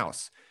to my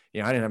house.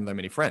 I didn't have that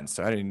many friends,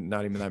 so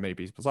not even that many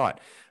people saw it.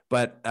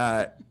 But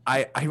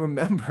I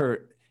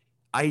remember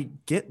I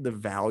get the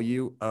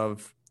value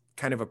of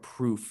kind of a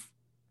proof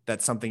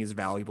that something is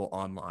valuable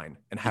online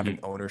and having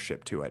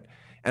ownership to it.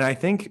 And I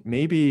think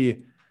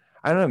maybe,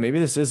 I don't know, maybe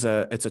this is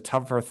it's a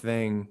tougher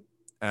thing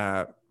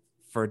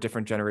for a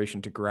different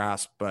generation to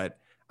grasp, but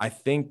I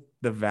think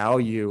the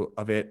value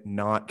of it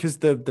not, because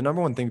the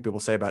number one thing people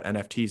say about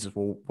NFTs is,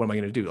 well, what am I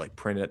going to do? Like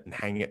print it and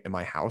hang it in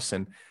my house?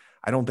 And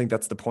I don't think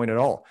that's the point at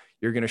all.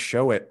 You're going to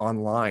show it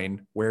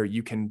online where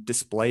you can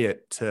display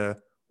it to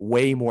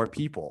way more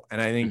people. And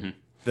I think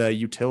the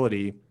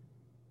utility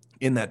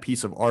in that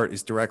piece of art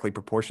is directly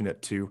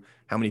proportionate to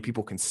how many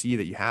people can see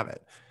that you have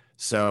it.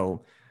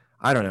 So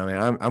I don't know,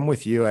 man, I'm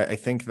with you. I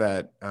think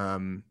that, I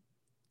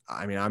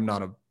mean, I'm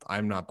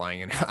not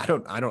buying any, I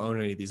don't own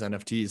any of these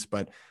NFTs,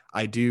 but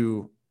I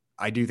do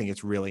think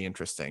it's really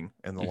interesting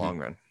in the long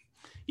run.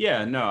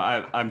 Yeah, no,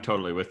 I'm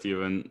totally with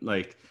you. And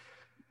like,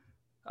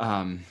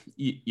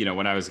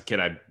 when I was a kid,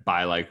 I'd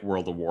buy like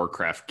World of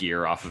Warcraft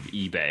gear off of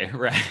eBay,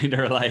 right?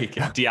 Or like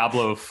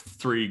Diablo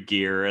 3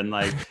 gear. And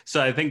like, so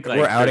I think like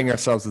we're outing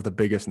ourselves as the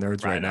biggest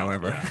nerds right now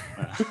ever.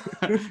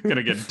 Yeah.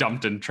 Gonna get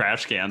dumped in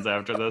trash cans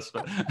after this.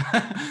 But,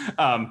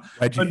 I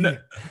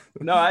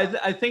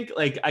think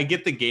like I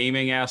get the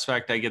gaming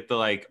aspect. I get the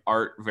like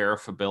art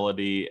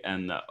verifiability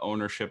and the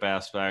ownership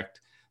aspect.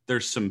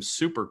 There's some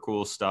super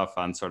cool stuff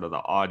on sort of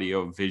the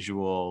audio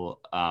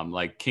visual,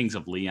 like Kings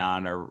of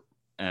Leon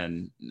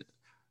and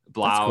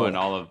Blau cool. And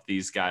all of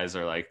these guys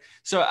are like,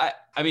 so I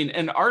mean,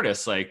 and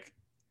artists, like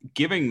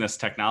giving this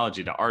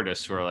technology to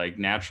artists who are like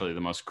naturally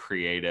the most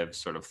creative,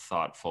 sort of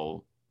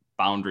thoughtful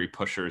boundary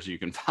pushers you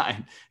can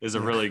find is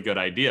a really good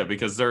idea,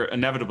 because they're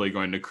inevitably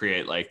going to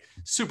create like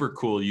super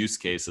cool use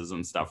cases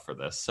and stuff for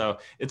this. So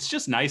it's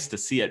just nice to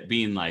see it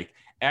being like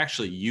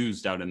actually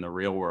used out in the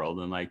real world,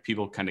 and like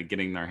people kind of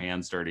getting their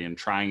hands dirty and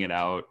trying it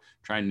out,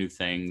 trying new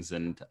things,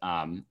 and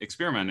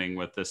experimenting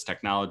with this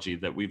technology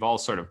that we've all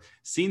sort of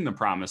seen the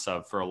promise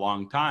of for a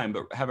long time,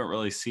 but haven't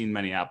really seen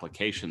many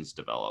applications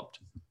developed.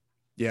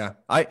 Yeah,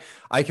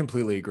 I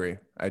completely agree.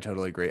 I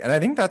totally agree. And I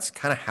think that's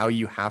kind of how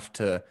you have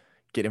to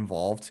get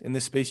involved in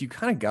this space. You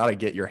kind of got to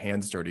get your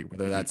hands dirty,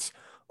 whether that's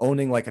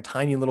owning like a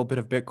tiny little bit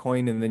of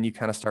Bitcoin and then you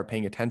kind of start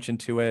paying attention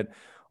to it,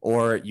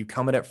 or you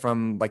come at it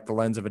from like the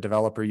lens of a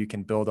developer. You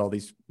can build all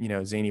these,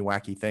 zany,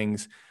 wacky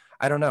things.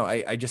 I don't know.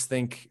 I just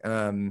think,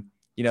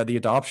 the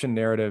adoption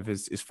narrative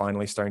is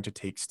finally starting to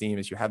take steam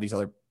as you have these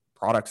other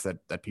products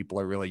that people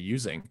are really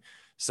using.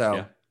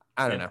 So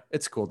I don't know.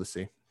 It's cool to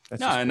see.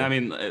 That's cool. I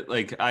mean,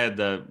 like I had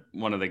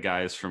one of the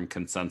guys from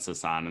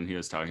Consensus on, and he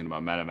was talking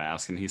about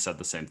MetaMask, and he said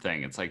the same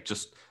thing. It's like,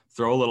 just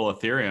throw a little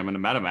Ethereum in a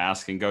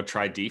MetaMask and go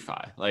try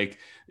DeFi. Like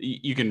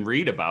you can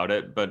read about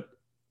it, but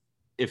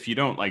if you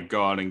don't like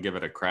go out and give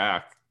it a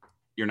crack,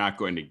 you're not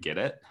going to get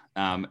it.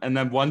 And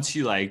then once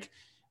you like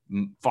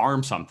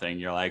farm something,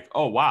 you're like,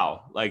 oh,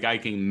 wow, like I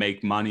can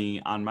make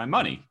money on my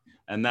money.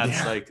 And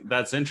that's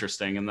that's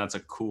interesting. And that's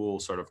a cool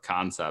sort of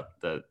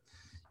concept that,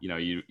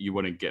 you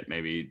wouldn't get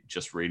maybe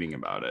just reading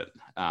about it.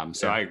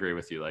 So I agree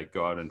with you, like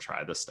go out and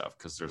try this stuff,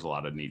 because there's a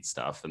lot of neat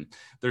stuff. And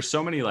there's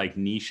so many like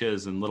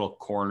niches and little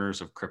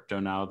corners of crypto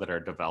now that are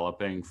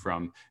developing,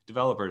 from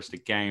developers to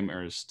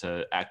gamers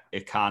to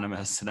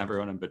economists and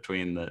everyone in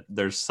between, that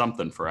there's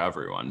something for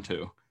everyone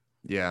too.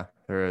 Yeah,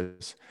 There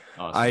is.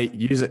 Awesome. I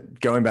use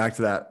it, going back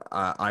to that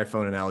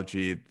iPhone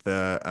analogy,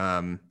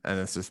 and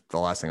this is the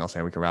last thing I'll say,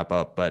 and we can wrap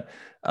up, but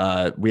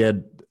we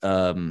had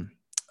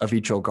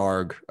Avichal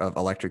Garg of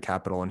Electric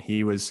Capital, and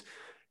he was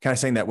kind of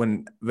saying that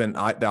when the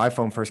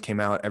iPhone first came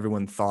out,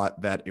 everyone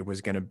thought that it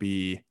was going to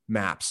be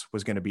Maps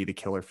was going to be the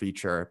killer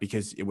feature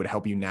because it would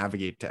help you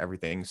navigate to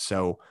everything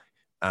so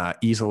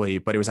easily,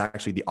 but it was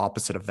actually the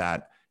opposite of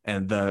that.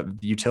 And the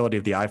utility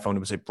of the iPhone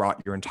was it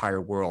brought your entire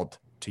world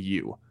to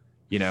you,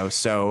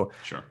 so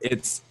sure.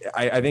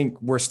 I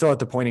think we're still at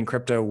the point in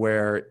crypto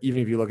where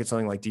even if you look at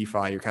something like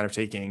DeFi, you're kind of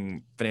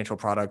taking financial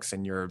products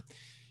and you're,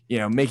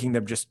 making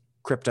them just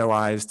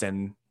cryptoized,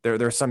 and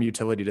there's some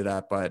utility to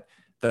that, but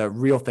the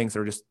real things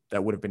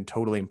that would have been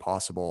totally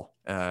impossible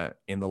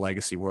in the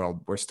legacy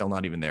world, we're still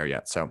not even there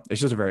yet. So it's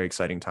just a very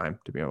exciting time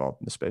to be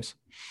involved in the space.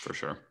 For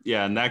sure.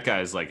 Yeah. And that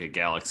guy's like a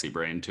galaxy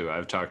brain too.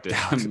 I've talked to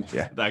him.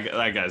 Yeah.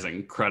 That guy's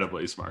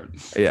incredibly smart.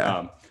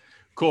 Yeah.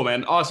 Cool,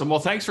 man. Awesome. Well,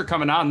 thanks for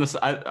coming on.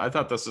 I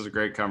thought this was a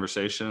great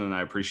conversation and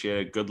I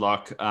appreciate it. Good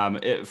luck.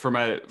 For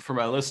my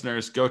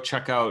listeners, go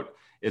check out,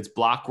 it's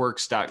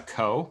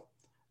blockworks.co.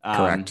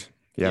 Correct.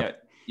 Yeah.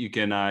 You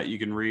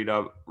can read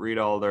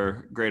all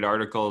their great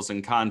articles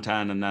and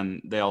content, and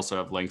then they also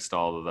have links to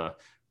all of the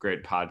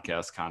great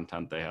podcast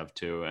content they have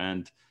too.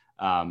 And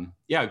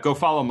go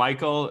follow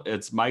Michael.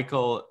 It's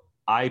Michael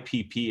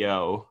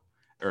IPPO,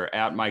 or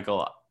at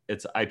Michael.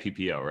 It's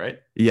IPPO, right?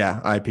 Yeah,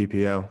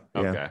 IPPO.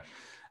 Yeah. Okay.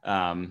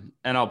 And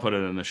I'll put it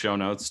in the show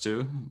notes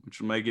too,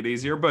 which will make it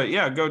easier. But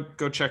yeah,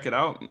 go check it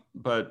out.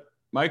 But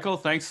Michael,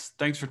 thanks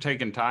for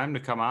taking time to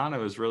come on. It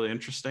was really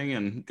interesting,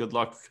 and good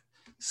luck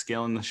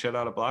scaling the shit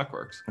out of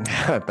Blockworks.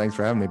 Thanks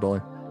for having me, Bully.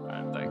 All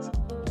right, thanks.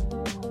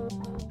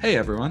 Hey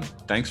everyone,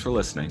 thanks for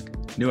listening.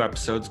 New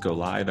episodes go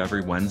live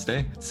every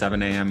Wednesday at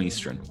 7 a.m.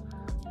 Eastern.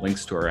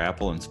 Links to our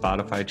Apple and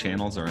Spotify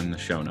channels are in the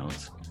show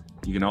notes.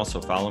 You can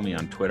also follow me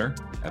on Twitter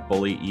at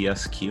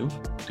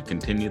BullyESQ to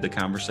continue the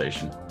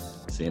conversation.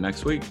 See you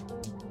next week.